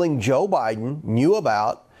revealing Joe Biden knew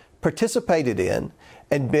about, participated in,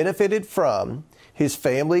 and benefited from his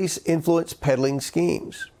family's influence peddling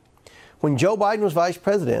schemes. When Joe Biden was vice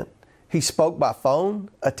president, he spoke by phone,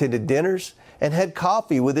 attended dinners, and had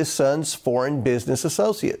coffee with his son's foreign business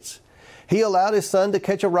associates. He allowed his son to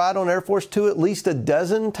catch a ride on Air Force Two at least a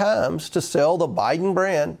dozen times to sell the Biden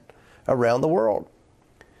brand around the world.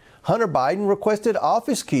 Hunter Biden requested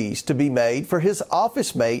office keys to be made for his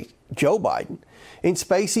office mate, Joe Biden, in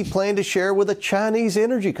space he planned to share with a Chinese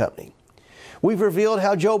energy company. We've revealed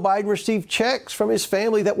how Joe Biden received checks from his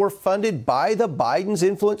family that were funded by the Biden's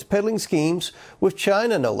influence peddling schemes with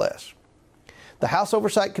China, no less. The House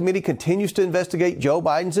Oversight Committee continues to investigate Joe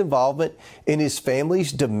Biden's involvement in his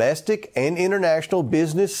family's domestic and international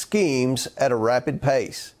business schemes at a rapid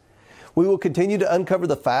pace. We will continue to uncover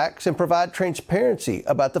the facts and provide transparency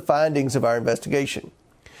about the findings of our investigation.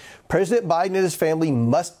 President Biden and his family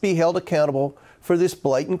must be held accountable for this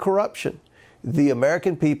blatant corruption. The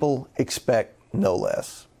American people expect no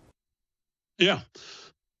less. Yeah.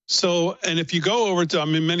 So, and if you go over to, I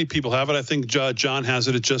mean, many people have it. I think John has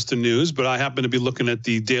it at Just the News, but I happen to be looking at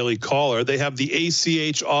the Daily Caller. They have the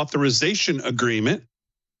ACH authorization agreement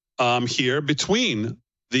here between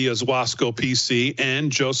the Owasco PC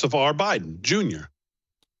and Joseph R. Biden Jr.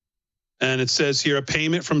 And it says here a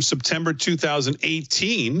payment from September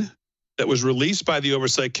 2018 that was released by the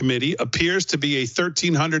Oversight Committee appears to be a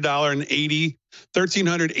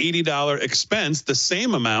 $1,380 expense, the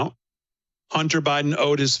same amount Hunter Biden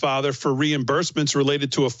owed his father for reimbursements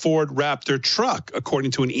related to a Ford Raptor truck,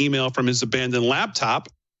 according to an email from his abandoned laptop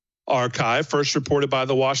archive, first reported by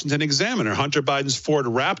the Washington Examiner. Hunter Biden's Ford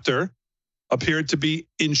Raptor appeared to be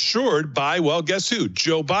insured by, well, guess who?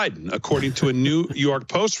 Joe Biden, according to a New York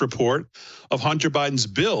Post report of Hunter Biden's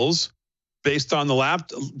bills based on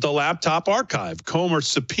the laptop archive. Comer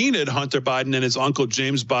subpoenaed Hunter Biden and his uncle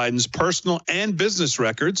James Biden's personal and business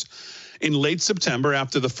records in late September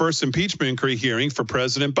after the first impeachment inquiry hearing for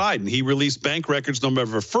President Biden. He released bank records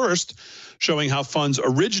November 1st, showing how funds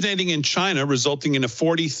originating in China resulting in a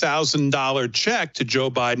 $40,000 check to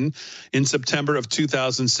Joe Biden in September of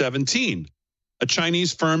 2017. A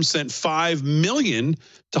Chinese firm sent $5 million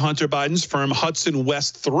to Hunter Biden's firm Hudson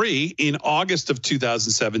West III in August of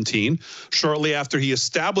 2017, shortly after he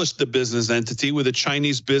established the business entity with a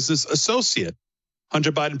Chinese business associate.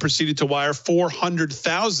 Hunter Biden proceeded to wire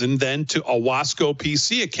 $400,000 then to a Owasco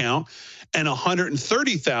PC account and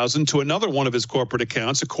 $130,000 to another one of his corporate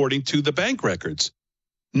accounts, according to the bank records.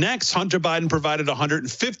 Next, Hunter Biden provided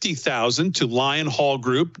 $150,000 to Lion Hall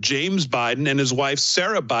Group, James Biden, and his wife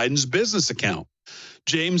Sarah Biden's business account.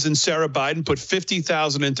 James and Sarah Biden put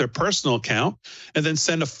 $50,000 into their personal account and then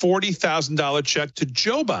sent a $40,000 check to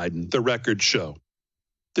Joe Biden, the records show.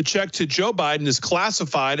 The check to Joe Biden is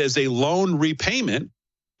classified as a loan repayment,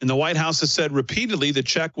 and the White House has said repeatedly the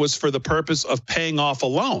check was for the purpose of paying off a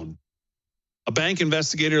loan. A bank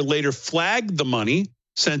investigator later flagged the money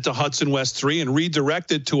sent to Hudson West III and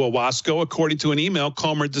redirected to Owasco, according to an email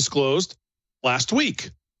Comer disclosed last week.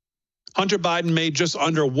 Hunter Biden made just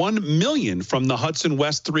under $1 million from the Hudson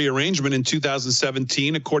West III arrangement in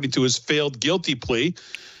 2017, according to his failed guilty plea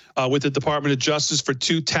with the Department of Justice for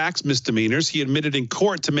 2 tax misdemeanors. He admitted in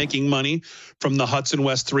court to making money from the Hudson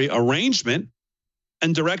West III arrangement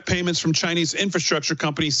and direct payments from Chinese infrastructure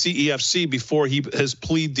company CEFC before his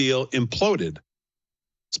plea deal imploded.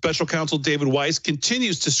 Special counsel David Weiss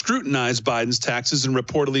continues to scrutinize Biden's taxes and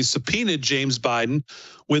reportedly subpoenaed James Biden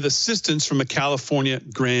with assistance from a California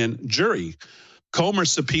grand jury. Comer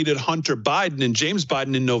subpoenaed Hunter Biden and James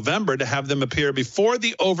Biden in November to have them appear before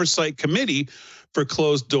the Oversight Committee for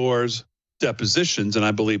closed doors depositions, and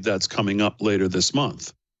I believe that's coming up later this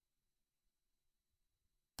month.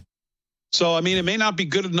 So, I mean, it may not be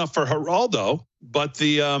good enough for Geraldo, but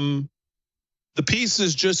the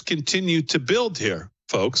pieces just continue to build here,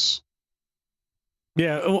 folks.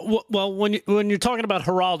 Yeah, well, when you're talking about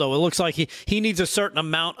Geraldo, it looks like he needs a certain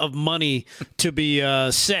amount of money to be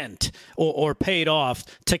sent or paid off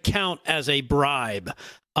to count as a bribe.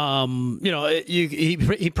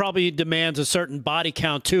 He probably demands a certain body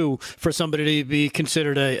count too for somebody to be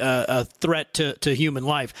considered a threat to human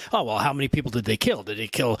life. Oh well, how many people did they kill? Did they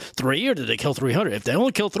kill 3 or did they kill 300? If they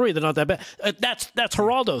only kill 3, they're not that bad. That's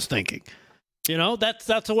Geraldo's thinking. You know, that's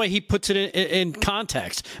the way he puts it in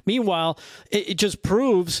context. Meanwhile, it just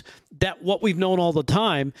proves that what we've known all the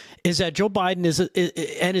time is that Joe Biden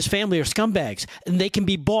and his family are scumbags, and they can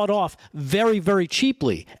be bought off very, very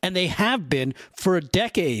cheaply, and they have been for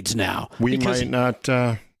decades now.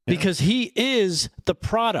 Because he is the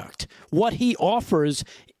product. What he offers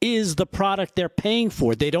is the product they're paying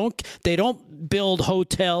for. They don't build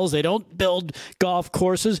hotels. They don't build golf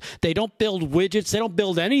courses. They don't build widgets. They don't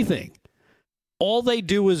build anything. All they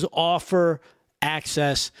do is offer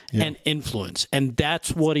access and influence, and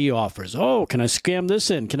that's what he offers. Oh, can I scam this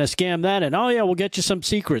in? Can I scam that in? Oh yeah, we'll get you some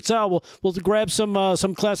secrets. Oh, we'll grab some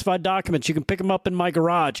classified documents. You can pick them up in my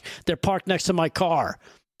garage. They're parked next to my car.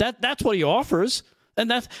 That's what he offers,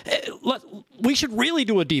 and we should really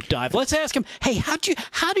do a deep dive. Let's ask him. Hey,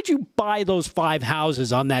 how did you buy those 5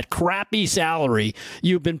 houses on that crappy salary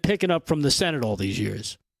you've been picking up from the Senate all these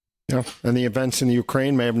years? Yeah, and the events in the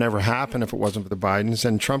Ukraine may have never happened if it wasn't for the Bidens.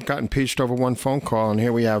 And Trump got impeached over one phone call, and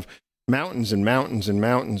here we have mountains and mountains and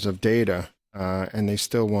mountains of data, and they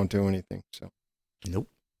still won't do anything. So, nope,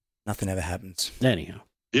 nothing ever happens. Anyhow,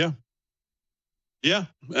 yeah,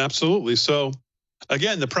 absolutely. So,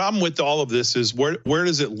 again, the problem with all of this is where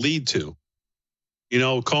does it lead to? You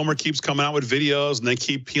know, Comer keeps coming out with videos, and they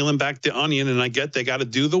keep peeling back the onion, and I get they got to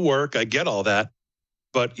do the work. I get all that.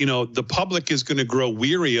 But, you know, the public is going to grow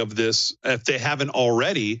weary of this if they haven't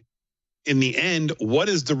already. In the end, what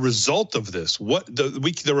is the result of this?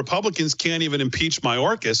 The Republicans can't even impeach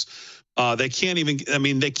Mayorkas. They can't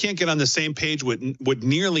even, they can't get on the same page with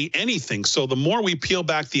nearly anything. So the more we peel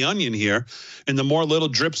back the onion here and the more little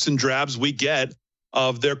drips and drabs we get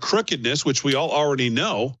of their crookedness, which we all already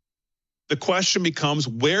know, the question becomes,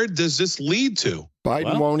 where does this lead to?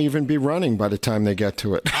 Biden won't even be running by the time they get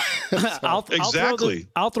to it. Exactly.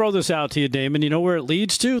 I'll throw this out to you, Damon. You know where it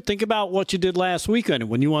leads to? Think about what you did last weekend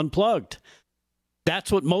when you unplugged. That's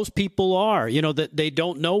what most people are, that they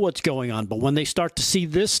don't know what's going on. But when they start to see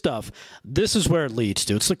this stuff, this is where it leads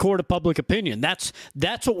to. It's the court of public opinion. That's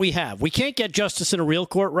what we have. We can't get justice in a real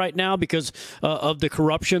court right now because of the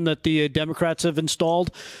corruption that the Democrats have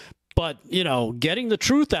installed. But, getting the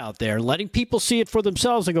truth out there, letting people see it for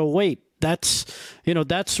themselves and go, wait,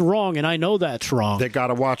 that's wrong, and I know that's wrong. They got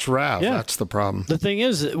to watch Rav. Yeah. That's the problem. The thing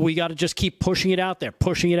is, we got to just keep pushing it out there.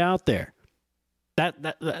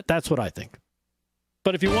 That's what I think.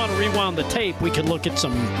 But if you want to rewind the tape, we can look at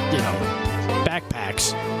some,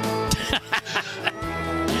 backpacks.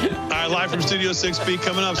 All right, live from Studio 6B,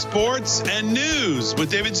 coming up, sports and news with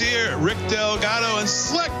David Zier, Rick Delgado, and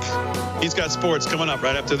Slick. He's got sports coming up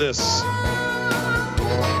right after this.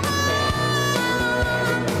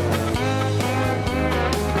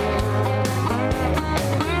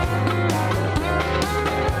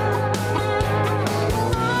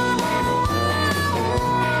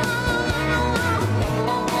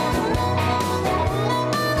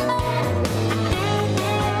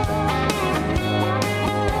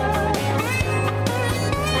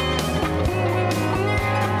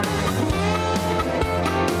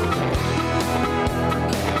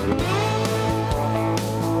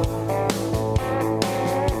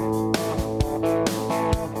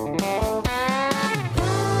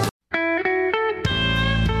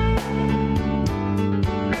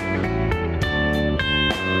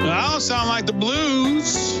 Sound like the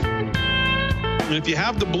blues. And if you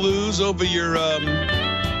have the blues over your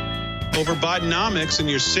over Bidenomics and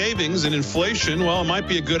your savings and inflation, well, it might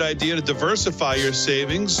be a good idea to diversify your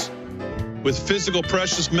savings with physical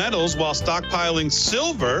precious metals while stockpiling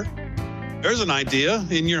silver. There's an idea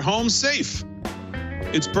in your home safe.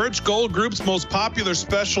 It's Birch Gold Group's most popular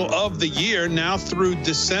special of the year, now through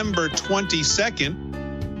December 22nd.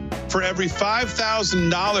 For every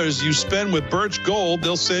 $5,000 you spend with Birch Gold,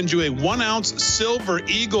 they'll send you a 1-ounce silver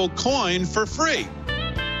eagle coin for free.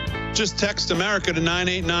 Just text America to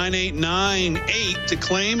 989898 to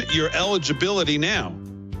claim your eligibility now.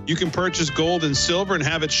 You can purchase gold and silver and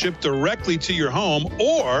have it shipped directly to your home,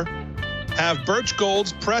 or have Birch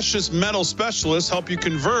Gold's precious metal specialists help you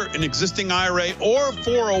convert an existing IRA or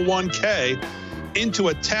 401k into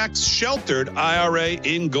a tax-sheltered IRA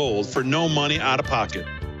in gold for no money out of pocket.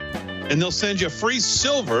 And they'll send you free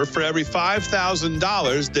silver for every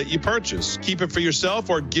 $5,000 that you purchase. Keep it for yourself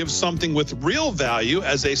or give something with real value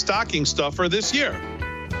as a stocking stuffer this year.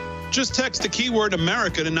 Just text the keyword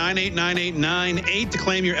America to 989898 to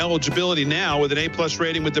claim your eligibility now. With an A+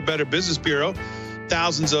 rating with the Better Business Bureau,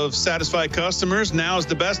 thousands of satisfied customers. Now is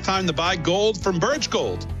the best time to buy gold from Birch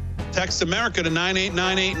Gold. Text America to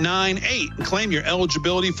 989898 and claim your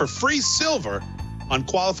eligibility for free silver on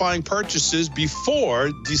qualifying purchases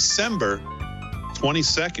before December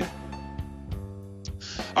 22nd.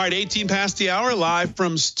 All right, 18 past the hour, live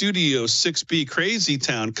from Studio 6B, Crazy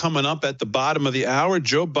Town. Coming up at the bottom of the hour,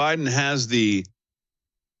 Joe Biden has the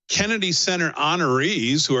Kennedy Center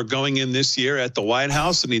honorees who are going in this year at the White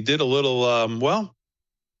House, and he did a little,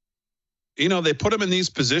 they put him in these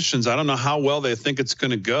positions. I don't know how well they think it's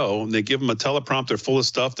going to go. And they give him a teleprompter full of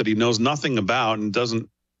stuff that he knows nothing about and doesn't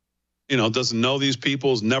know these people,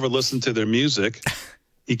 has never listened to their music.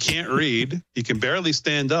 He can't read. He can barely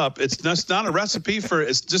stand up. It's just not a recipe for.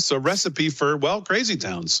 It's just a recipe for crazy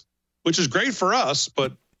towns, which is great for us,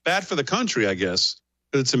 but bad for the country, I guess.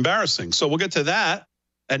 It's embarrassing. So we'll get to that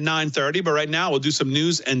at 9:30. But right now, we'll do some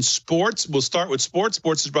news and sports. We'll start with sports.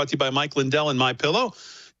 Sports is brought to you by Mike Lindell and MyPillow.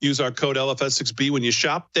 Use our code LFS6B when you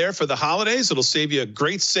shop there for the holidays. It'll save you a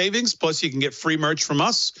great savings. Plus, you can get free merch from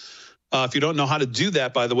us. If you don't know how to do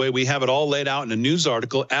that, by the way, we have it all laid out in a news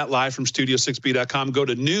article at livefromstudio6b.com. Go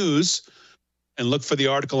to news and look for the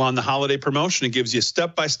article on the holiday promotion. It gives you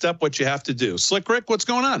step-by-step what you have to do. Slick Rick, what's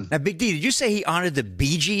going on? Now, Big D, did you say he honored the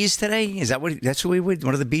Bee Gees today? Is that what? That's who he would?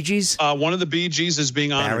 One of the Bee Gees? One of the Bee Gees is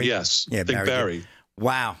being honored. Barry? Yes, Yeah, Big Barry.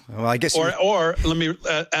 Wow. Well, I guess. Or let me,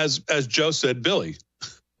 as Joe said, Billy.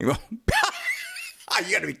 You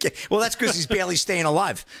gotta be kidding. Well, that's because he's barely staying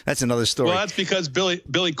alive. That's another story. Well, that's because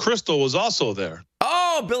Billy Crystal was also there.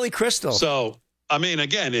 Oh, Billy Crystal. So, I mean,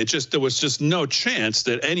 again, there was just no chance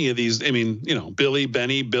that any of these. I mean, Billy,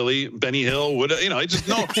 Benny Hill would. Just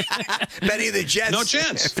no. Benny the Jets. No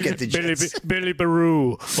chance. Forget the Jets. Billy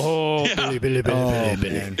Baru. Oh, Yeah. Billy.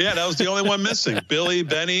 Man. Yeah, that was the only one missing. Billy,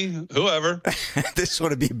 Benny, whoever. This ought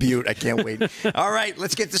to be a beaut. I can't wait. All right,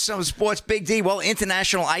 let's get to some sports. Big D. Well,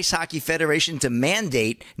 International Ice Hockey Federation to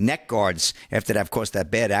mandate neck guards after that, of course,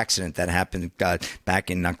 that bad accident that happened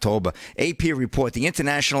back in October. AP report: the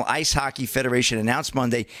International Ice Hockey Federation announced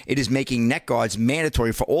Monday it is making neck guards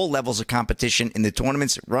mandatory for all levels of competition in the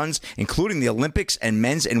tournaments it runs, including the Olympics and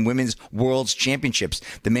men's and women's World's Championships.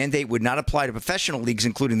 The mandate would not apply to professional leagues,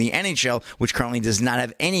 including the NHL, which currently does not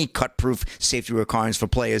have any cut-proof safety requirements for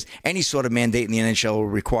players. Any sort of mandate in the NHL will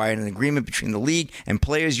require an agreement between the league and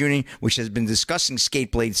players' union, which has been discussing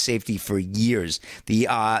skate blade safety for years. The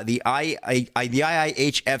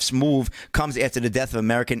IIHF's move comes after the death of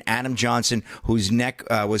American Adam Johnson, whose neck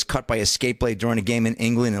was cut by a skate blade during a game in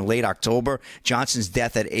England in late October. Johnson's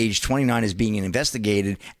death at age 29 is being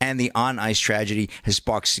investigated, and the on-ice tragedy has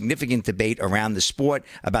sparked significant debate around the sport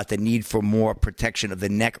about the need for more protection of the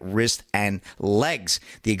neck, wrist, and legs.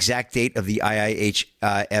 The exact date of the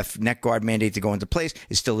IIHF neck guard mandate to go into place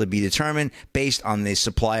is still to be determined based on the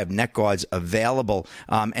supply of neck guards available.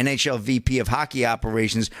 NHL VP of Hockey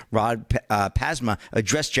Operations Rod Pasma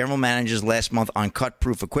addressed general managers last month on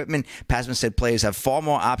cut-proof equipment. Pasma said players have far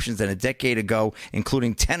more options than a decade ago,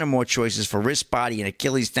 including 10 or more choices for wrist, body, and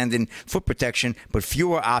Achilles tendon foot protection, but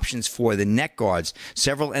fewer options for the neck guards.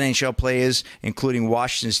 Several NHL players, including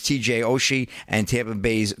Washington's TJ Oshie and Tampa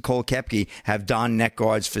Bay's Cole Koepke, have donned neck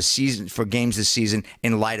guards for games this season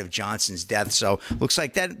in light of Johnson's death. So looks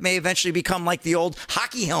like that may eventually become like the old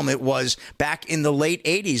hockey helmet was back in the late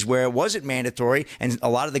 80s, where it wasn't mandatory and a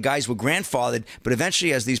lot of the guys were grandfathered, but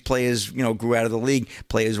eventually as these players grew out of the league,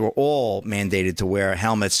 players were all mandated to wear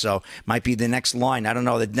helmets. So might be the next line. I don't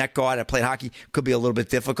know. The neck guard, I played hockey, could be a little bit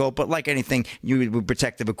difficult, but like anything, with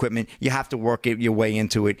protective equipment, you have to work your way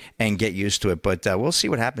into it and get used to it. But we'll see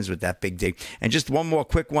what happens with that, Big D. And just one more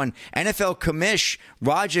quick one. NFL commish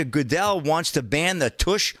Roger Goodell wants to ban the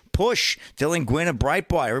tush push. Dylan Gwynn of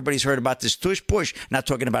Breitbart. Everybody's heard about this tush push. Not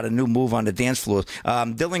talking about a new move on the dance floor.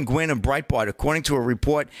 Dylan Gwynn of Breitbart. According to a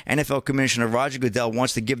report, NFL Commissioner Roger Goodell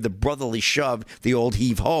wants to give the brotherly shove, the old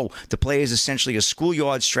heave-ho. The play is essentially a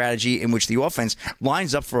schoolyard strategy in which the offense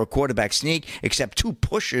lines up for a quarterback sneak, except two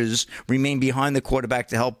pushers remain behind the quarterback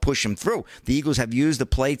to help push him through. The Eagles have used the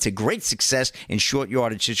play to great success in short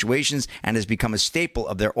yardage situations and has become a staple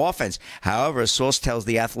of their offense. However, a source tells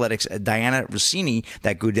The Athletic's Diana Rossini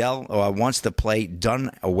that Goodell wants the play done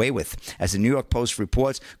away with. As the New York Post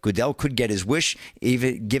reports, Goodell could get his wish,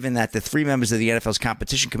 even given that the three members of the NFL's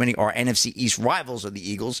competition committee are NFC East rivals of the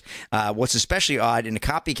Eagles. What's especially odd in the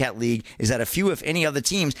copycat league is that a few, if any, other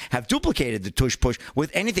teams have duplicated the tush push with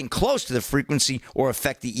anything close to the frequency or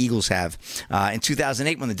effect the Eagles have. In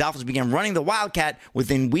 2008, when the Dolphins began running the Wildcat,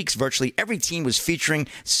 within weeks, virtually every team was featuring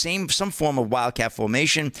some form of Wildcat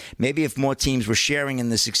formation. Maybe if more teams were sharing in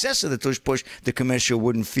the success of the tush push, the commissioner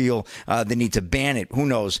wouldn't feel the need to ban it. Who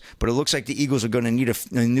knows? But it looks like the Eagles are going to need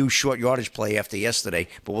a new short yardage play after yesterday.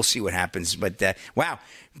 But we'll see what happens. But wow,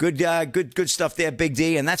 good stuff there, Big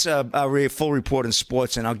D. And that's a full report in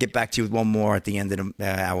sports. And I'll get back to you with one more at the end of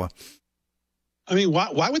the hour. I mean,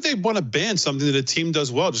 why would they want to ban something that a team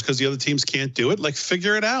does well just because the other teams can't do it? Like,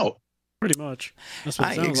 figure it out. Pretty much. That's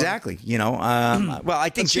what exactly. Like. Well, I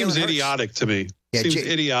think it seems idiotic to me. Yeah, seems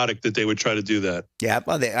idiotic that they would try to do that. Yeah,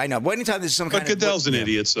 well, I know. Well, anytime there's some kind of... But Goodell's an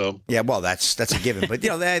idiot, so... Yeah, well, that's a given. But,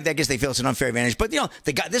 I guess they feel it's an unfair advantage. But,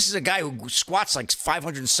 this is a guy who squats like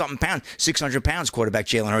 500-something pounds, 600 pounds, quarterback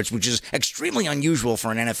Jalen Hurts, which is extremely unusual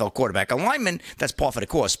for an NFL quarterback. A lineman, that's par for the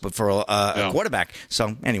course, but for a quarterback.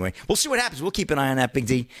 So, anyway, we'll see what happens. We'll keep an eye on that, Big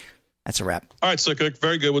D. That's a wrap. All right, Slick Rick,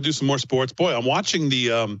 very good. We'll do some more sports. Boy, I'm watching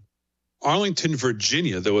the Arlington,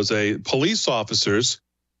 Virginia. There was police officers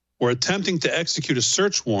were attempting to execute a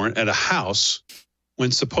search warrant at a house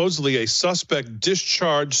when supposedly a suspect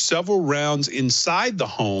discharged several rounds inside the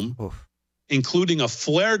home, including a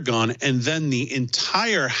flare gun, and then the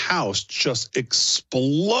entire house just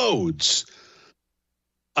explodes.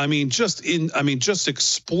 Just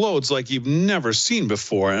explodes like you've never seen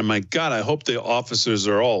before. And my God, I hope the officers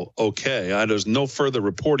are all okay. There's no further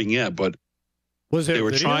reporting yet, but they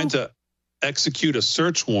were trying to execute a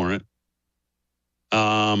search warrant.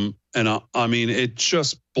 It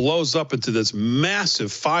just blows up into this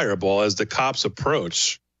massive fireball as the cops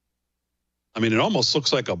approach. It almost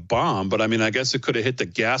looks like a bomb, but I guess it could have hit the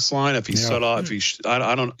gas line if he set off.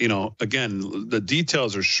 I don't, again, the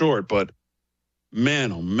details are short, but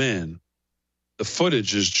man, oh man, the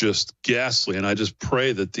footage is just ghastly. And I just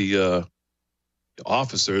pray that the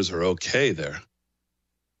officers are okay there.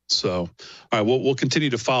 So, all right, we'll continue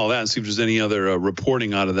to follow that and see if there's any other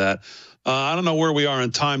reporting out of that. I don't know where we are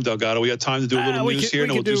in time, Delgado. We got time to do a little news here,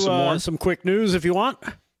 and we'll do some more. Some quick news if you want.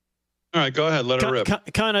 All right, go ahead. Let it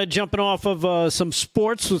rip. Kind of jumping off of some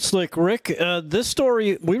sports with Slick Rick. This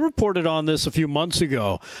story, we reported on this a few months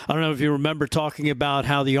ago. I don't know if you remember talking about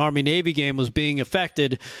how the Army-Navy game was being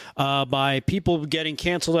affected by people getting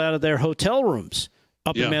canceled out of their hotel rooms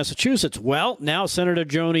up in Massachusetts. Well, now Senator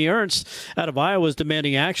Joni Ernst out of Iowa is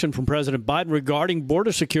demanding action from President Biden regarding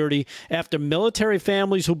border security after military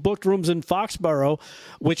families who booked rooms in Foxborough,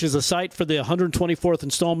 which is a site for the 124th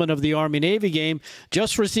installment of the Army-Navy game,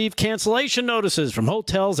 just received cancellation notices from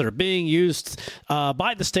hotels that are being used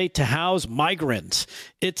by the state to house migrants.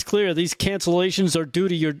 It's clear these cancellations are due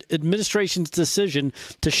to your administration's decision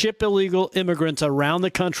to ship illegal immigrants around the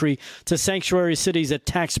country to sanctuary cities at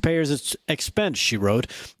taxpayers' expense, she wrote.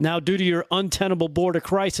 Now, due to your untenable border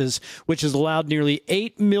crisis, which has allowed nearly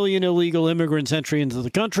 8 million illegal immigrants entry into the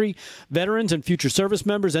country, veterans and future service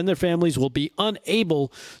members and their families will be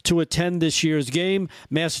unable to attend this year's game.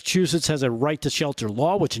 Massachusetts has a right to shelter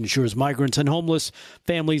law, which ensures migrants and homeless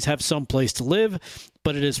families have some place to live.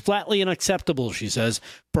 But it is flatly unacceptable, she says,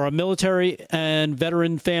 for our military and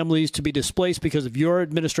veteran families to be displaced because of your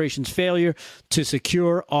administration's failure to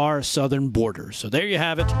secure our southern border. So there you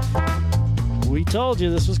have it. We told you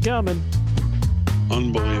this was coming.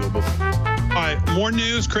 Unbelievable. All right, more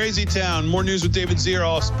news, Crazy Town. More news with David Zier,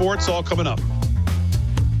 all sports, all coming up.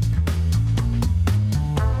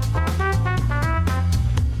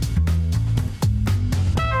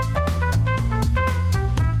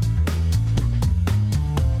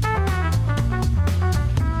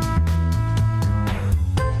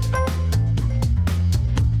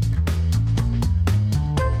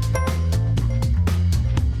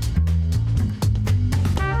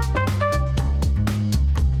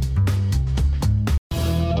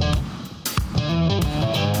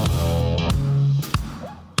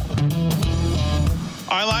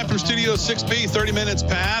 Studio 6B, 30 minutes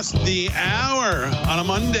past the hour on a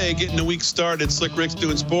Monday, getting the week started. Slick Rick's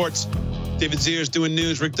doing sports. David Zier's doing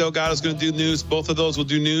news. Rick Delgado's going to do news. Both of those will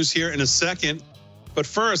do news here in a second. But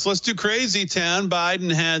first, let's do Crazy Town.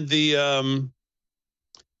 Biden had the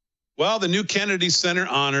new Kennedy Center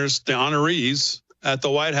honors, the honorees at the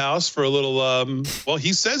White House for a little,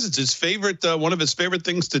 he says it's his favorite, one of his favorite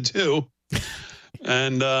things to do.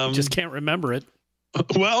 And just can't remember it.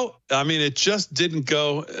 Well, it just didn't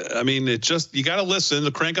go. You got to listen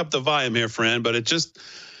to crank up the volume here, friend, but it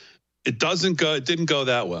didn't go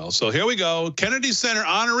that well. So here we go. Kennedy Center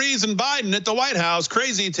honorees and Biden at the White House.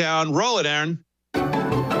 Crazy Town. Roll it, Aaron.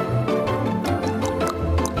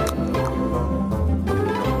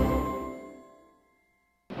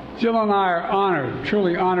 Jill and I are honored,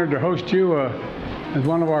 truly honored to host you as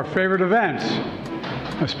one of our favorite events.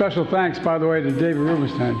 A special thanks, by the way, to David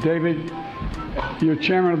Rubenstein. David, you're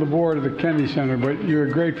chairman of the board of the Kennedy Center, but you're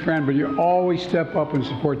a great friend, but you always step up and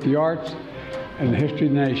support the arts and the history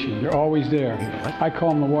of the nation. You're always there. I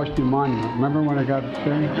call them the Washington Monument. Remember when I got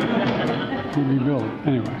there? We rebuilt it.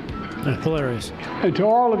 Anyway. Hilarious. And to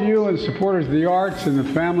all of you and supporters of the arts and the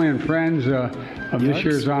family and friends of this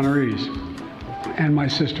year's honorees, and my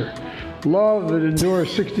sister. Love that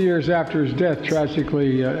endures 60 years after his death,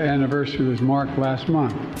 tragically anniversary was marked last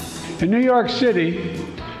month. In New York City,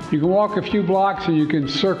 you can walk a few blocks and you can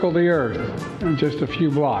circle the earth in just a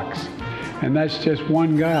few blocks. And that's just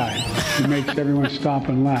one guy who makes everyone stop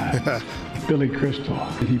and laugh. Billy Crystal.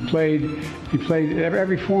 He played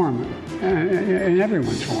every form, in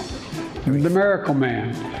everyone's form. The Miracle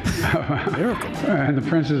Man. And the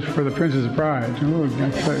Princess Bride.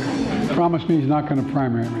 Promise me he's not going to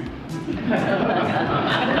primary me.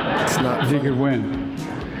 He could win.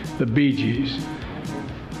 the Bee Gees.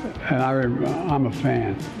 And I'm a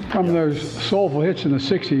fan. From those soulful hits in the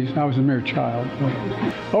 60s, I was a mere child.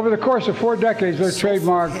 Over the course of 4 decades, their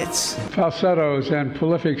trademark falsettos and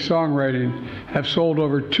prolific songwriting have sold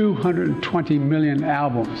over 220 million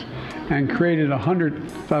albums and created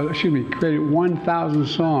 1,000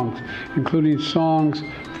 songs, including songs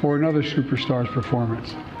for another superstar's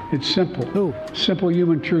performance. It's simple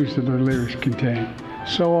human truths that their lyrics contain,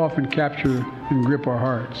 so often capture and grip our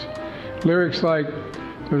hearts. Lyrics like,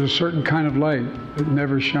 "There's a certain kind of light that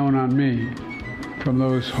never shone on me from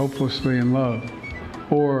those hopelessly in love,"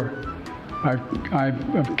 or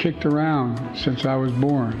I've kicked around since I was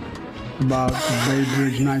born, about the Bay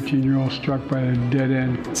Bridge 19-year-old struck by a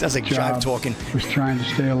dead-end Sounds like job, Jive talking. was trying to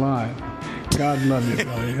stay alive. God love you,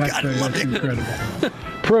 Billy. That's incredible.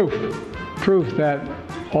 Proof that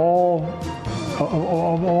all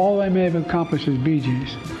they may have accomplished as Bee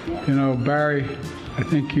Gees. You know, Barry, I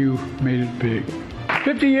think you made it big.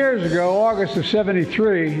 50 years ago, August of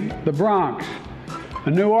 '73, the Bronx, a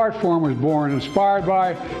new art form was born, inspired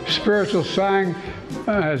by spiritual sang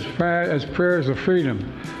as prayers of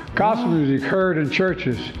freedom. Gospel music heard in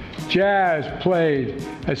churches, jazz played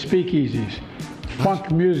at speakeasies,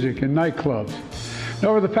 funk music in nightclubs. And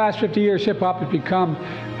over the past 50 years, hip-hop has become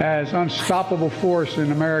as unstoppable force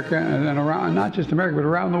in America and around, not just America, but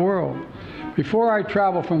around the world. Before I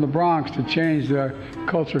traveled from the Bronx to change the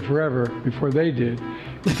culture forever, before they did,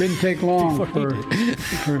 it didn't take long for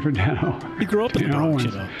now. You grew up in the Bronx,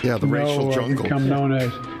 you know. Yeah, the racial jungle. Become known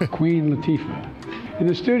as Queen Latifah. In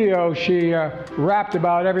the studio, she rapped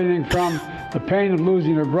about everything from the pain of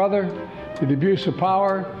losing her brother, to the abuse of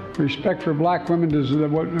power, respect for black women,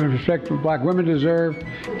 what respect for black women deserve.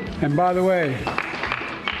 And by the way,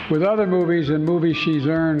 with other movies she's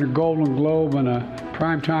earned a Golden Globe and a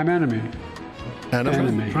Primetime Enemy.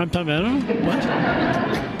 Enemy. Primetime Enemy? What?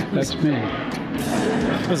 That's me.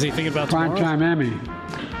 Was he thinking about Primetime Emmy.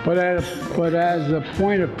 But as a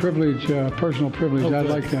point of privilege, personal privilege, I'd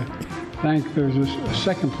like to thank. There's a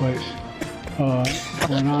second place for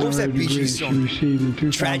an honorary degree she received in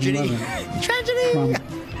 2011 from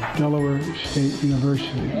Delaware State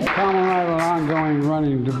University. Tom and I have an ongoing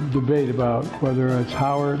running debate about whether it's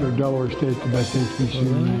Howard or Delaware State the best HBCU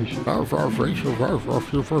in the nation.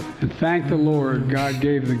 And thank the Lord, God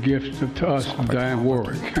gave the gift to us of Diane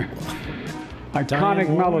Warwick. Iconic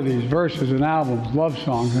melodies, verses, and albums, love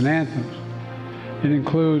songs, and anthems. It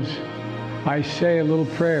includes I Say a Little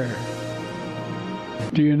Prayer.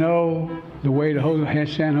 Do you know the way to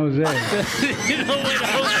San Jose? You know the way to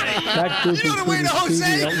Jose. That group included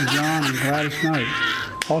Stevie, Elton John, and Gladys Knight.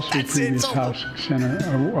 Also previous House Center,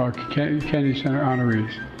 Kennedy Center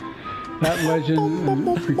honorees. That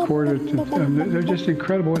legend recorded, they're just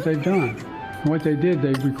incredible what they've done. And what they did,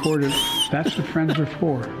 they recorded, That's What Friends Are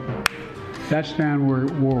For. That's Diane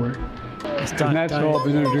Warwick. And that's all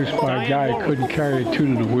been introduced by a guy who couldn't carry a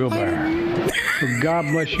tune in a wheelbarrow. So God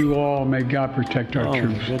bless you all. May God protect our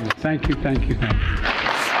troops. Thank you.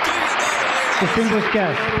 Distinguished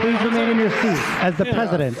guests, please remain in your seats as the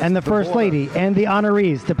President and the First Lady and the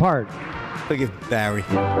honorees depart. Look at Barry.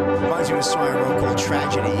 Reminds me of a song I wrote called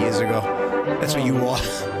Tragedy years ago. That's what you are.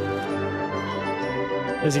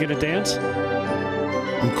 Is he going to dance?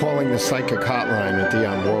 I'm calling the psychic hotline with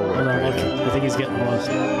Dionne Warwick. Hold on, I think he's getting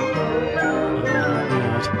lost.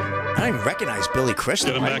 I don't even recognize Billy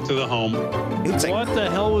Crystal. Get him back to the home. What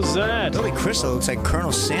the hell was that? Billy Crystal looks like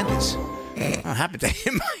Colonel Sanders. What happened to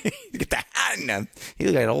him? Get the hat in him. He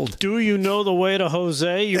looked like old. Do you know the way to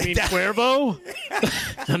Jose? You mean Cuervo?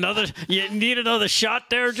 You need another shot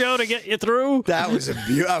there, Joe, to get you through? That was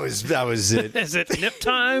that was it. Is it nip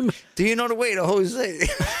time? Do you know the way to Jose?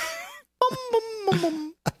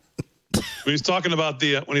 When he's talking about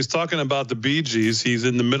the Bee Gees, he's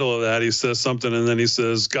in the middle of that. He says something, and then he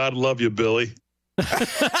says, "God love you, Billy."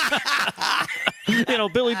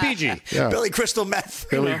 Billy Bee Gee. Yeah. Billy Crystal Meth.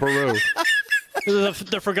 Billy Baru.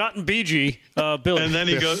 The forgotten Bee Gee, Billy. And then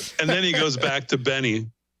he goes back to Benny.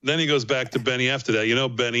 Then he goes back to Benny after that. You know,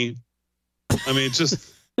 Benny. I mean, it's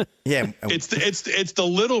just yeah. It's the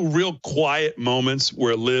little real quiet moments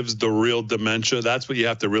where lives the real dementia. That's what you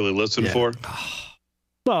have to really listen for.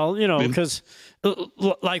 Well, because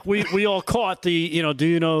like we all caught the, do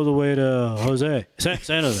you know the way to Jose? Say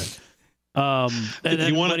anything. And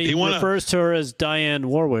then when he refers to her as Diane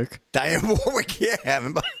Warwick. Diane Warwick, yeah.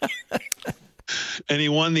 and he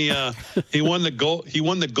won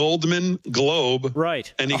the Goldman Globe,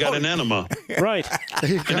 right? And he got an enema, right?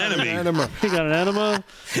 An enema. He got an enema,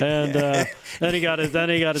 and then he got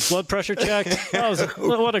his blood pressure checked.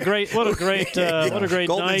 What a great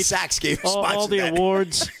Goldman night! Sachs gave all the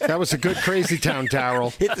awards. That was a good Crazy Town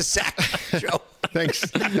towel. Hit the sack, Joe.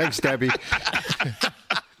 Thanks, Debbie.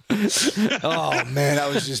 Oh man, that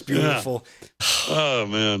was just beautiful. Oh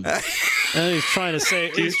man. And he's trying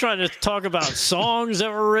to talk about songs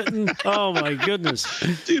that were written. Oh my goodness.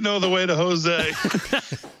 Do you know the way to Jose?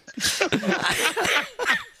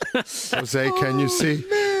 Jose, can you see?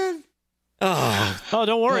 Man. Oh,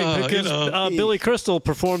 don't worry, because Billy Crystal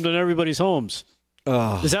performed in everybody's homes.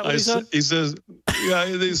 Is that what he said? He says,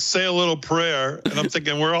 they say a little prayer, and I'm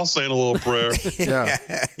thinking we're all saying a little prayer. Yeah.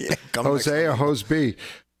 Jose or Hose B.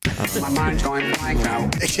 My mind's going blank now.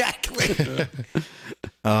 Exactly.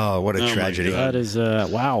 Oh, what a tragedy. That is,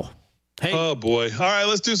 wow. Hey. Oh, boy. All right,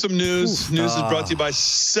 let's do some news. News is brought to you by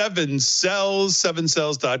 7Cells,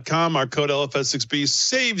 7Cells.com. Our code LFS6B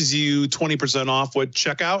saves you 20% off with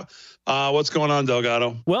checkout. What's going on,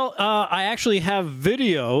 Delgado? Well, I actually have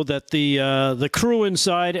video that the crew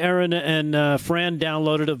inside, Aaron and Fran,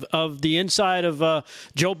 downloaded of the inside of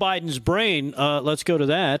Joe Biden's brain. Let's go to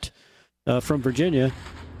that from Virginia.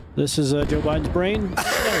 This is Joe Biden's brain. There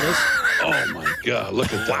it is. Oh, my God.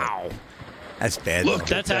 Look at that. Wow. That's bad. Look,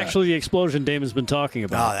 that's actually the explosion Damon's been talking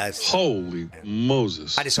about. Oh, that's holy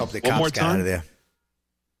Moses. I just hope the cops got out of there.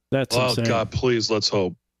 That's insane. God, please, let's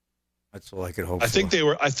hope. That's all I could hope. I think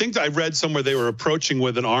I read somewhere they were approaching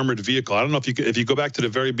with an armored vehicle. I don't know if you go back to the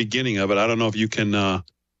very beginning of it. I don't know if you can,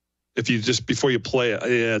 if you just before you play it.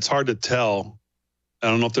 Yeah, it's hard to tell. I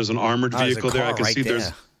don't know if there's an armored vehicle there. I can see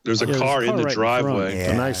there's a car in the driveway. It's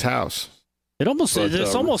a nice house. It almost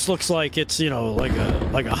looks like it's like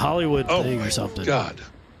a Hollywood thing or something. God.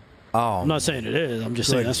 I'm not saying it is. I'm just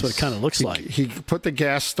saying that's what it kind of looks like. He put the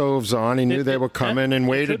gas stoves on. He knew they were coming and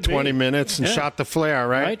waited 20 minutes and shot the flare,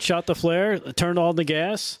 right? Right, shot the flare, turned on the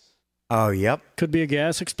gas. Oh, yep. Could be a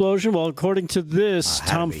gas explosion. Well, according to this,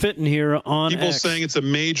 Tom Fitton here on people X. saying it's a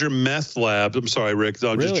major meth lab. I'm sorry, Rick.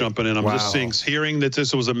 I'm just jumping in. I'm just hearing that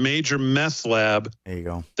this was a major meth lab. There you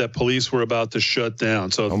go. That police were about to shut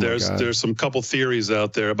down. So there's some couple theories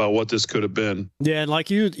out there about what this could have been. Yeah, and like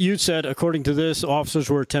you said, according to this, officers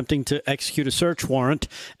were attempting to execute a search warrant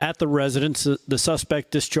at the residence. The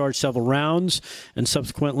suspect discharged several rounds, and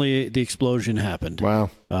subsequently the explosion happened. Wow.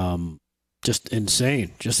 Just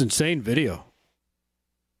insane video.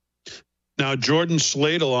 Now, Jordan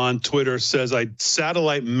Schladel on Twitter says, I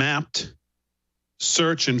satellite mapped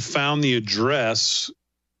search and found the address,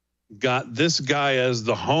 got this guy as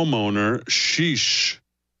the homeowner. Sheesh.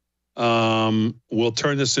 We'll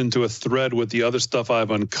turn this into a thread with the other stuff I've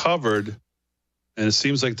uncovered. And it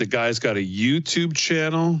seems like the guy's got a YouTube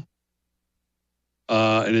channel.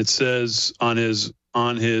 And it says on his,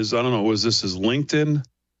 I don't know, was this his LinkedIn?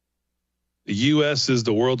 The U.S. is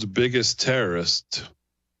the world's biggest terrorist.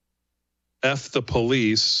 F the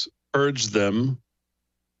police, urge them.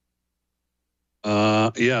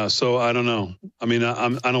 So I don't know. I mean, I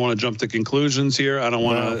don't want to jump to conclusions here. I don't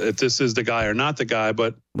want to, if this is the guy or not the guy,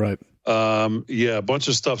 but right. A bunch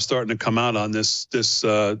of stuff starting to come out on this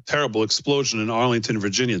terrible explosion in Arlington,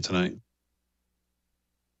 Virginia tonight.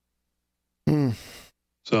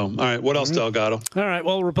 So, all right, what else, Delgado? All right,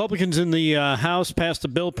 well, Republicans in the House passed a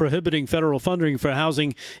bill prohibiting federal funding for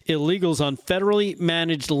housing illegals on federally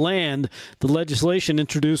managed land. The legislation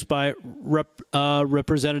introduced by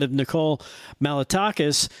Representative Nicole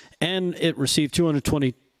Malliotakis, and it received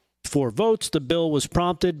 224 votes. The bill was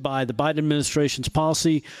prompted by the Biden administration's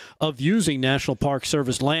policy of using National Park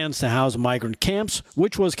Service lands to house migrant camps,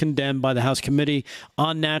 which was condemned by the House Committee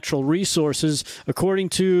on Natural Resources. According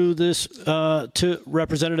to this, to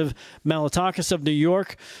Representative Malliotakis of New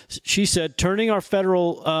York, she said, turning our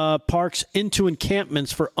federal parks into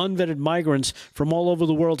encampments for unvetted migrants from all over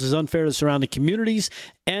the world is unfair to surrounding communities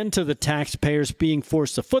and to the taxpayers being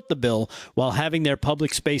forced to foot the bill while having their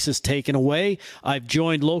public spaces taken away. I've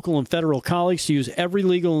joined local and federal colleagues to use every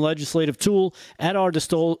legal and legislative tool at our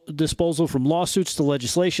disposal, from lawsuits to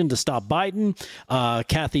legislation, to stop Biden,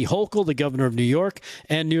 Kathy Hochul, the governor of New York,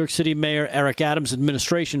 and New York City Mayor Eric Adams'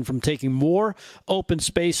 administration from taking more open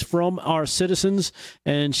space from our citizens.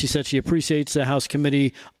 And she said she appreciates the House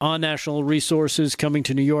Committee on Natural Resources coming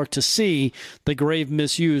to New York to see the grave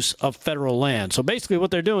misuse of federal land. So basically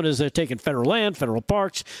what they're doing is they're taking federal land, federal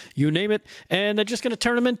parks, you name it, and they're just going to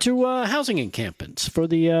turn them into housing encampments for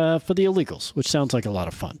the illegals, which sounds like a lot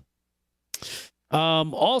of fun.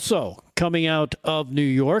 Also coming out of New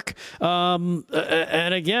York,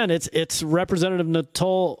 and again, it's Representative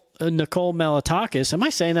Nicole Nicole Malliotakis. Am I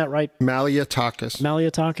saying that right?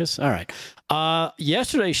 Malliotakis. All right.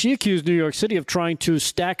 Yesterday, she accused New York City of trying to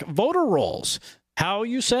stack voter rolls. How,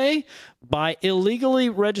 you say? By illegally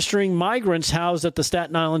registering migrants housed at the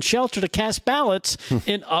Staten Island shelter to cast ballots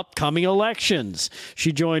in upcoming elections.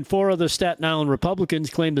 She joined 4 other Staten Island Republicans,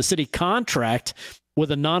 claimed the city contract with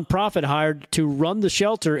a nonprofit hired to run the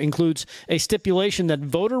shelter includes a stipulation that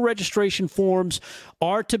voter registration forms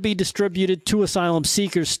are to be distributed to asylum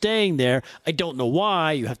seekers staying there. I don't know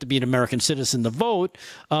why. You have to be an American citizen to vote,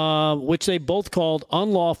 which they both called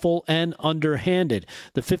unlawful and underhanded.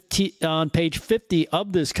 On page 50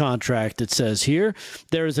 of this contract, it says here,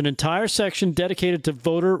 there is an entire section dedicated to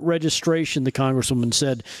voter registration, the Congresswoman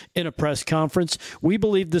said in a press conference. We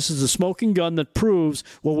believe this is a smoking gun that proves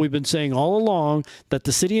what we've been saying all along, that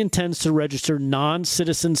the city intends to register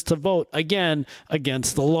non-citizens to vote, again,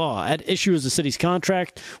 against the law. At issue is the city's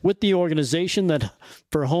contract with the organization that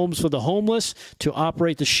for Homes for the Homeless to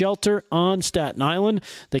operate the shelter on Staten Island.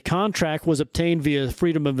 The contract was obtained via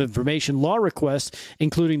Freedom of Information law request,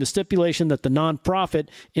 including the stipulation that the nonprofit,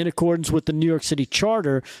 in accordance with the New York City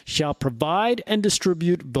Charter, shall provide and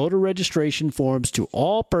distribute voter registration forms to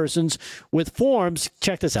all persons with forms.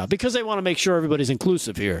 Check this out, because they want to make sure everybody's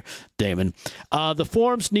inclusive here, Damon. The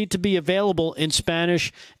forms need to be available in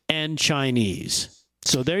Spanish and Chinese.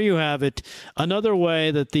 So there you have it. Another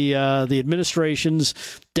way that the administration's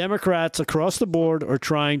Democrats across the board are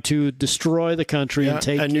trying to destroy the country and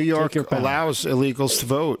take. And New York take allows illegals to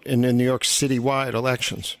vote in the New York citywide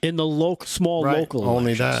elections. In the local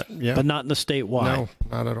only elections, that, yeah, but not in the statewide. No,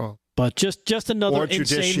 not at all. But just another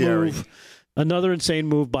insane move. Another insane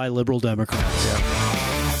move by liberal Democrats. Yeah.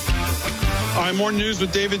 All right, more news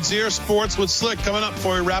with David Zier, sports with Slick coming up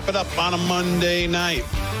before we wrap it up on a Monday night.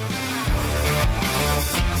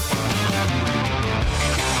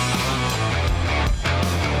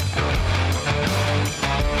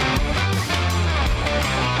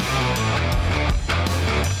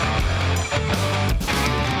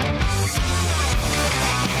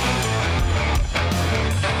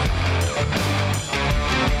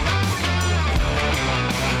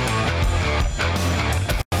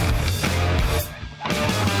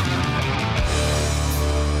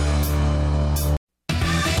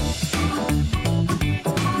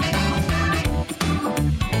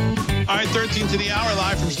 To the hour,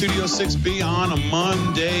 live from Studio 6B on a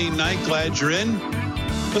Monday night. Glad you're in.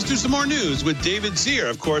 Let's do some more news with David Zier.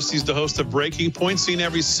 Of course, he's the host of Breaking Point, seen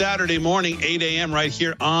every Saturday morning, 8 a.m. right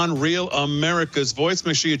here on Real America's Voice.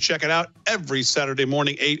 Make sure you check it out every Saturday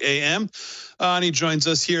morning, 8 a.m. And he joins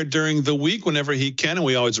us here during the week whenever he can, and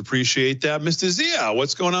we always appreciate that. Mr. Zier,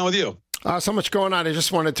 what's going on with you? So much going on. I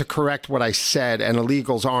just wanted to correct what I said, and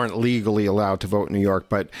illegals aren't legally allowed to vote in New York,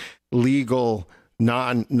 but legal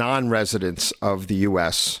non-residents of the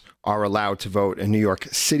U.S. are allowed to vote in New York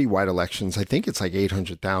citywide elections. I think it's like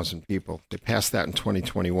 800,000 people. They passed that in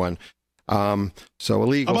 2021. So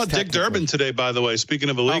illegals. How about Dick Durbin today, by the way?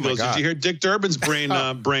 Speaking of illegals, did you hear Dick Durbin's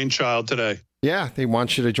brainchild today? Yeah, they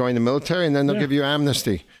want you to join the military, and then they'll give you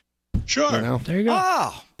amnesty. Sure. You know? There you go.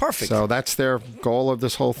 Oh, perfect. So that's their goal of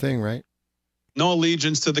this whole thing, right? No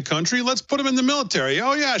allegiance to the country. Let's put him in the military.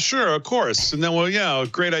 Oh, yeah, sure, of course. And then, well, yeah,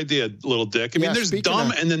 great idea, little Dick. I mean, there's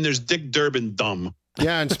dumb, and then there's Dick Durbin dumb.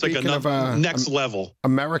 Yeah, and it's like another next level.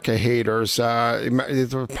 America haters.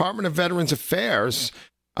 The Department of Veterans Affairs,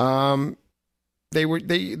 the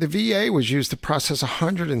VA was used to process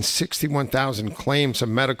 161,000 claims of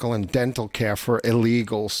medical and dental care for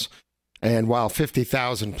illegals. And while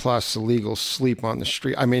 50,000 plus illegals sleep on the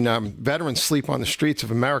street, veterans sleep on the streets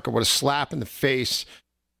of America, what a slap in the face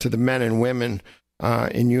to the men and women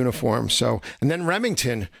in uniform. So, and then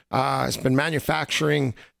Remington has been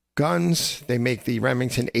manufacturing guns. They make the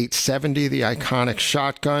Remington 870, the iconic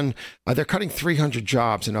shotgun. They're cutting 300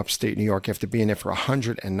 jobs in upstate New York after being there for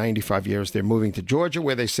 195 years. They're moving to Georgia,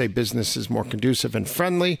 where they say business is more conducive and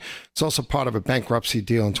friendly. It's also part of a bankruptcy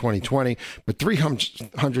deal in 2020. But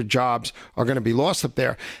 300 jobs are going to be lost up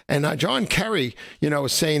there. And John Kerry,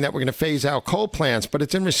 is saying that we're going to phase out coal plants, but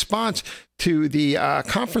it's in response to the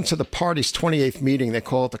Conference of the Parties 28th meeting. They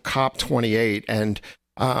call it the COP28. And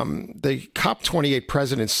the COP28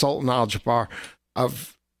 president, Sultan Al-Jaber,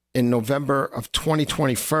 in November of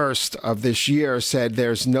 2021 of this year, said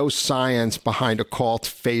there's no science behind a call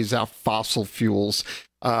to phase out fossil fuels.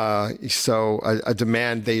 So a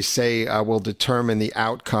demand, they say, will determine the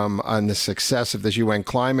outcome and the success of this UN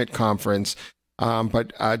climate conference.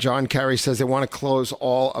 But John Kerry says they want to close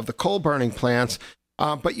all of the coal burning plants,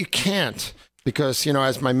 but you can't. Because,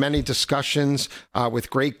 as my many discussions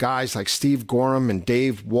with great guys like Steve Gorham and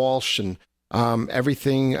Dave Walsh and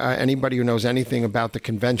Everything, anybody who knows anything about the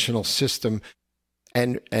conventional system,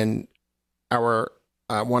 and our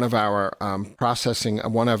one of our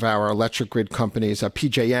electric grid companies,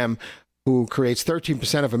 PJM, who creates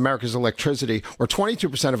 13% of America's electricity, or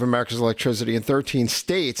 22% of America's electricity in 13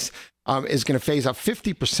 states, is going to phase out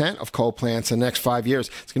 50% of coal plants in the next 5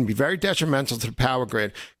 years. It's going to be very detrimental to the power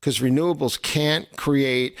grid because renewables can't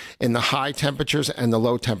create in the high temperatures and the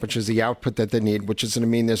low temperatures the output that they need, which is going to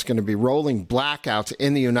mean there's going to be rolling blackouts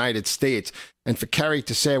in the United States. And for Kerry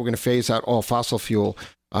to say we're going to phase out all fossil fuel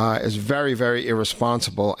is very, very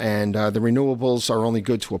irresponsible. And the renewables are only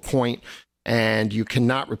good to a point. And you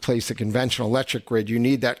cannot replace the conventional electric grid. You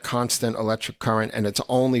need that constant electric current, and it's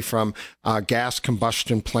only from gas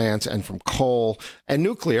combustion plants and from coal and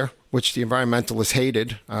nuclear, which the environmentalists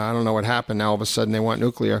hated. I don't know what happened. Now all of a sudden they want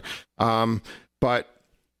nuclear. But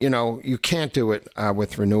you can't do it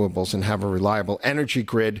with renewables and have a reliable energy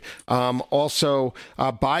grid. Also,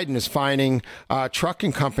 Biden is fining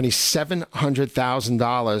trucking companies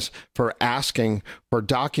 $700,000 for asking for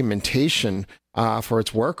documentation for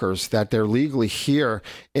its workers that they're legally here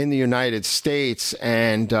in the United States.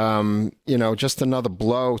 And, just another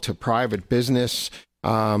blow to private business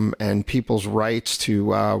and people's rights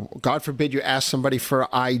to, God forbid you ask somebody for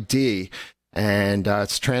ID. And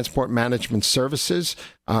it's Transport Management Services.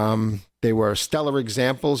 They were stellar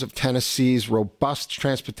examples of Tennessee's robust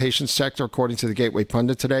transportation sector, according to the Gateway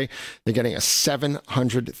Pundit today. They're getting a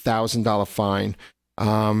 $700,000 fine.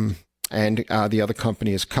 And the other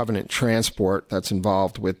company is Covenant Transport that's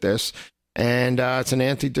involved with this. And it's an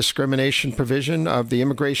anti-discrimination provision of the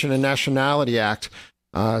Immigration and Nationality Act.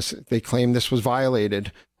 They claim this was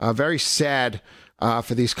violated. Very sad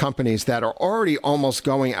for these companies that are already almost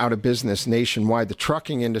going out of business nationwide. The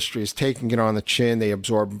trucking industry is taking it on the chin. They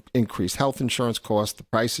absorb increased health insurance costs, the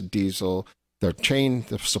price of diesel,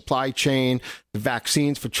 the supply chain, the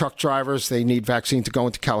vaccines for truck drivers. They need vaccine to go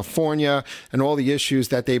into California, and all the issues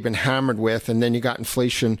that they've been hammered with. And then you got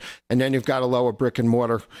inflation, and then you've got a lower brick and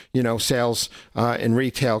mortar, sales in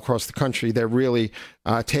retail across the country. They're really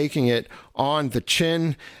taking it on the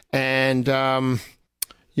chin. And,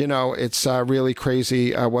 it's really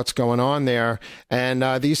crazy what's going on there.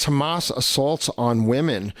 And these Hamas assaults on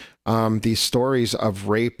women, these stories of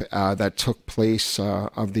rape that took place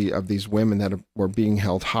of these women that were being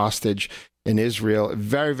held hostage in Israel,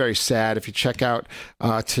 very, very sad. If you check out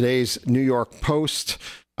today's New York Post,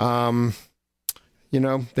 they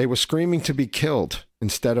were screaming to be killed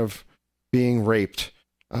instead of being raped.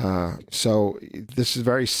 So this is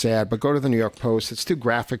very sad, but go to the New York Post. It's too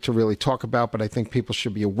graphic to really talk about, but I think people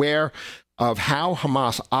should be aware of how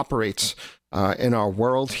Hamas operates in our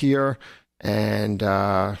world here, and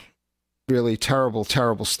really terrible,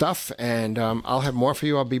 terrible stuff. And I'll have more for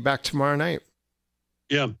you. I'll be back tomorrow night.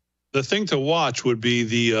 Yeah. The thing to watch would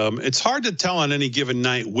be it's hard to tell on any given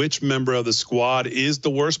night which member of the squad is the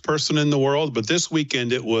worst person in the world, but this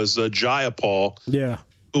weekend it was Jayapal. Yeah.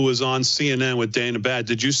 Who was on CNN with Dana Bad.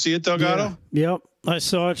 Did you see it, Delgado? Yeah. Yep. I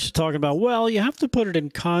saw it. She's talking about, well, you have to put it in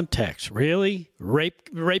context. Really?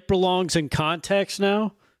 Rape belongs in context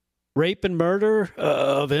now? Rape and murder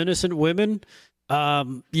of innocent women?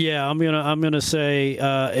 I'm gonna say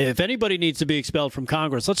if anybody needs to be expelled from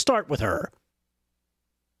Congress, let's start with her.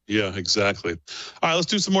 Yeah, exactly. All right, let's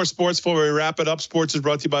do some more sports before we wrap it up. Sports is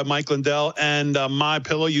brought to you by Mike Lindell and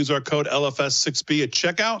MyPillow. Use our code LFS6B at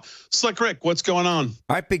checkout. Slick Rick, what's going on?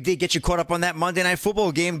 All right, Big D, get you caught up on that Monday Night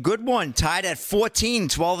Football game. Good one. Tied at 14,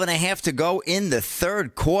 12.5 to go in the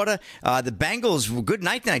third quarter. The Bengals, good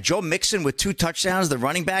night tonight. Joe Mixon with 2 touchdowns, the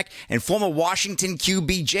running back, and former Washington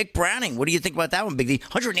QB Jake Browning. What do you think about that one, Big D?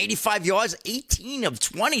 185 yards, 18 of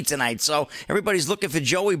 20 tonight. So everybody's looking for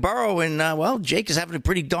Joey Burrow, and, Jake is having a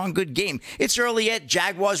pretty darn good game. It's early yet.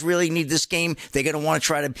 Jaguars really need this game. They're going to want to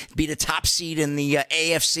try to be the top seed in the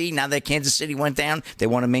AFC. Now that Kansas City went down, they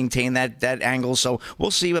want to maintain that angle. So we'll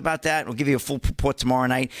see about that. We'll give you a full report tomorrow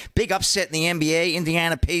night. Big upset in the NBA.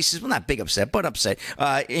 Indiana Pacers. Well, not big upset, but upset.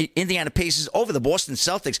 Indiana Pacers over the Boston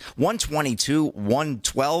Celtics,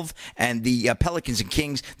 122-112. And the Pelicans and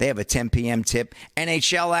Kings, they have a 10 p.m. tip.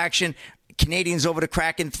 NHL action. Canadians over the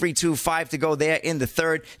Kraken, 3-2, 5 to go there in the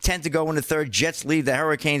third, 10 to go in the third. Jets lead the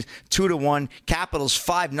Hurricanes 2-1. Capitals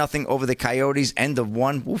 5-0 over the Coyotes, end of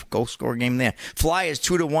one. Oof, goal score game there. Flyers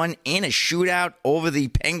 2-1 in a shootout over the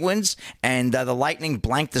Penguins, and the Lightning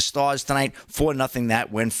blanked the Stars tonight, 4-0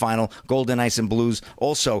 that win final. Golden Knights and Blues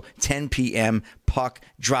also 10 p.m. puck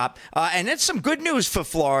drop. And that's some good news for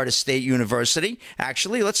Florida State University.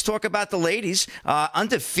 Actually, let's talk about the ladies.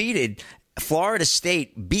 Undefeated Florida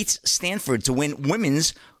State beats Stanford to win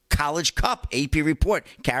women's College Cup. AP report,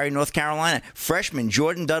 Cary, North Carolina. Freshmen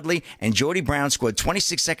Jordan Dudley and Jody Brown scored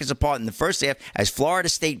 26 seconds apart in the first half as Florida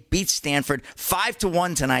State beat Stanford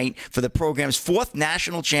 5-1 tonight for the program's fourth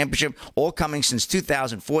national championship, all coming since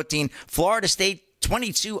 2014. Florida State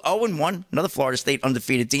 22-0-1, another Florida State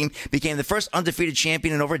undefeated team, became the first undefeated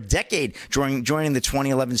champion in over a decade, joining the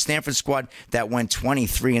 2011 Stanford squad that went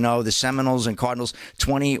 23-0. The Seminoles and Cardinals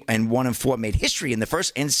 20-1-4 made history in the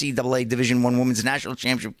first NCAA Division I Women's National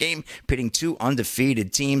Championship game, pitting two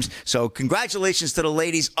undefeated teams. So congratulations to the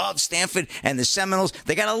ladies of Stanford and the Seminoles.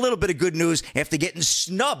 They got a little bit of good news after getting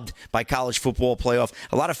snubbed by college football playoff.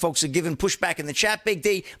 A lot of folks are giving pushback in the chat, Big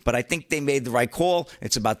D, but I think they made the right call.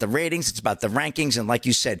 It's about the ratings. It's about the rankings. And like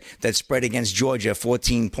you said, that spread against Georgia,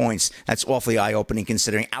 14 points. That's awfully eye-opening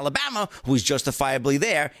considering Alabama, who is justifiably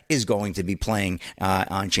there, is going to be playing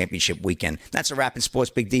on championship weekend. That's a wrap in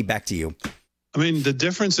sports. Big D, back to you. I mean, the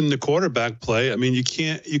difference in the quarterback play, I mean, you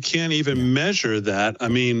can't even measure that. I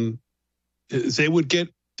mean, they would get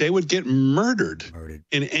murdered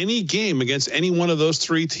in any game against any one of those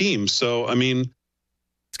three teams. So, I mean,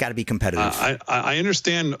 it's got to be competitive. I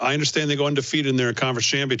understand. I understand they go undefeated in their conference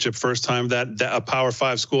championship first time that a Power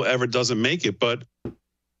 5 school ever doesn't make it. But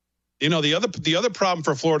you know, the other problem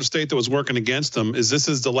for Florida State that was working against them is this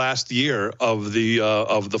is the last year of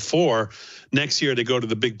the four. Next year they go to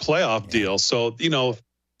the big playoff deal. So you know,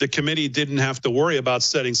 the committee didn't have to worry about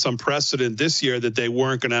setting some precedent this year that they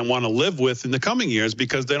weren't going to want to live with in the coming years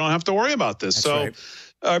because they don't have to worry about this. That's right.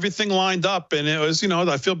 Everything lined up, and it was, you know,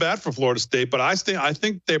 I feel bad for Florida State, but I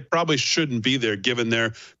think they probably shouldn't be there given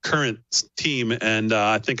their current team, and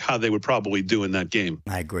I think how they would probably do in that game.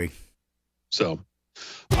 I agree. So,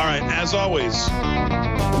 all right, as always,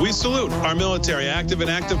 we salute our military, active and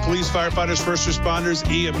inactive police, firefighters, first responders,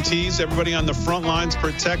 EMTs, everybody on the front lines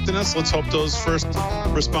protecting us. Let's hope those first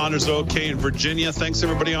responders are okay in Virginia. Thanks,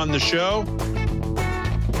 everybody on the show.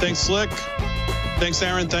 Thanks, Slick. Thanks,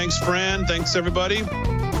 Aaron. Thanks, Fran. Thanks, everybody.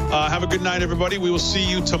 Have a good night, everybody. We will see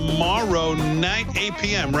you tomorrow night, 8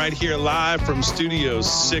 p.m., right here live from Studio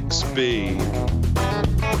 6B.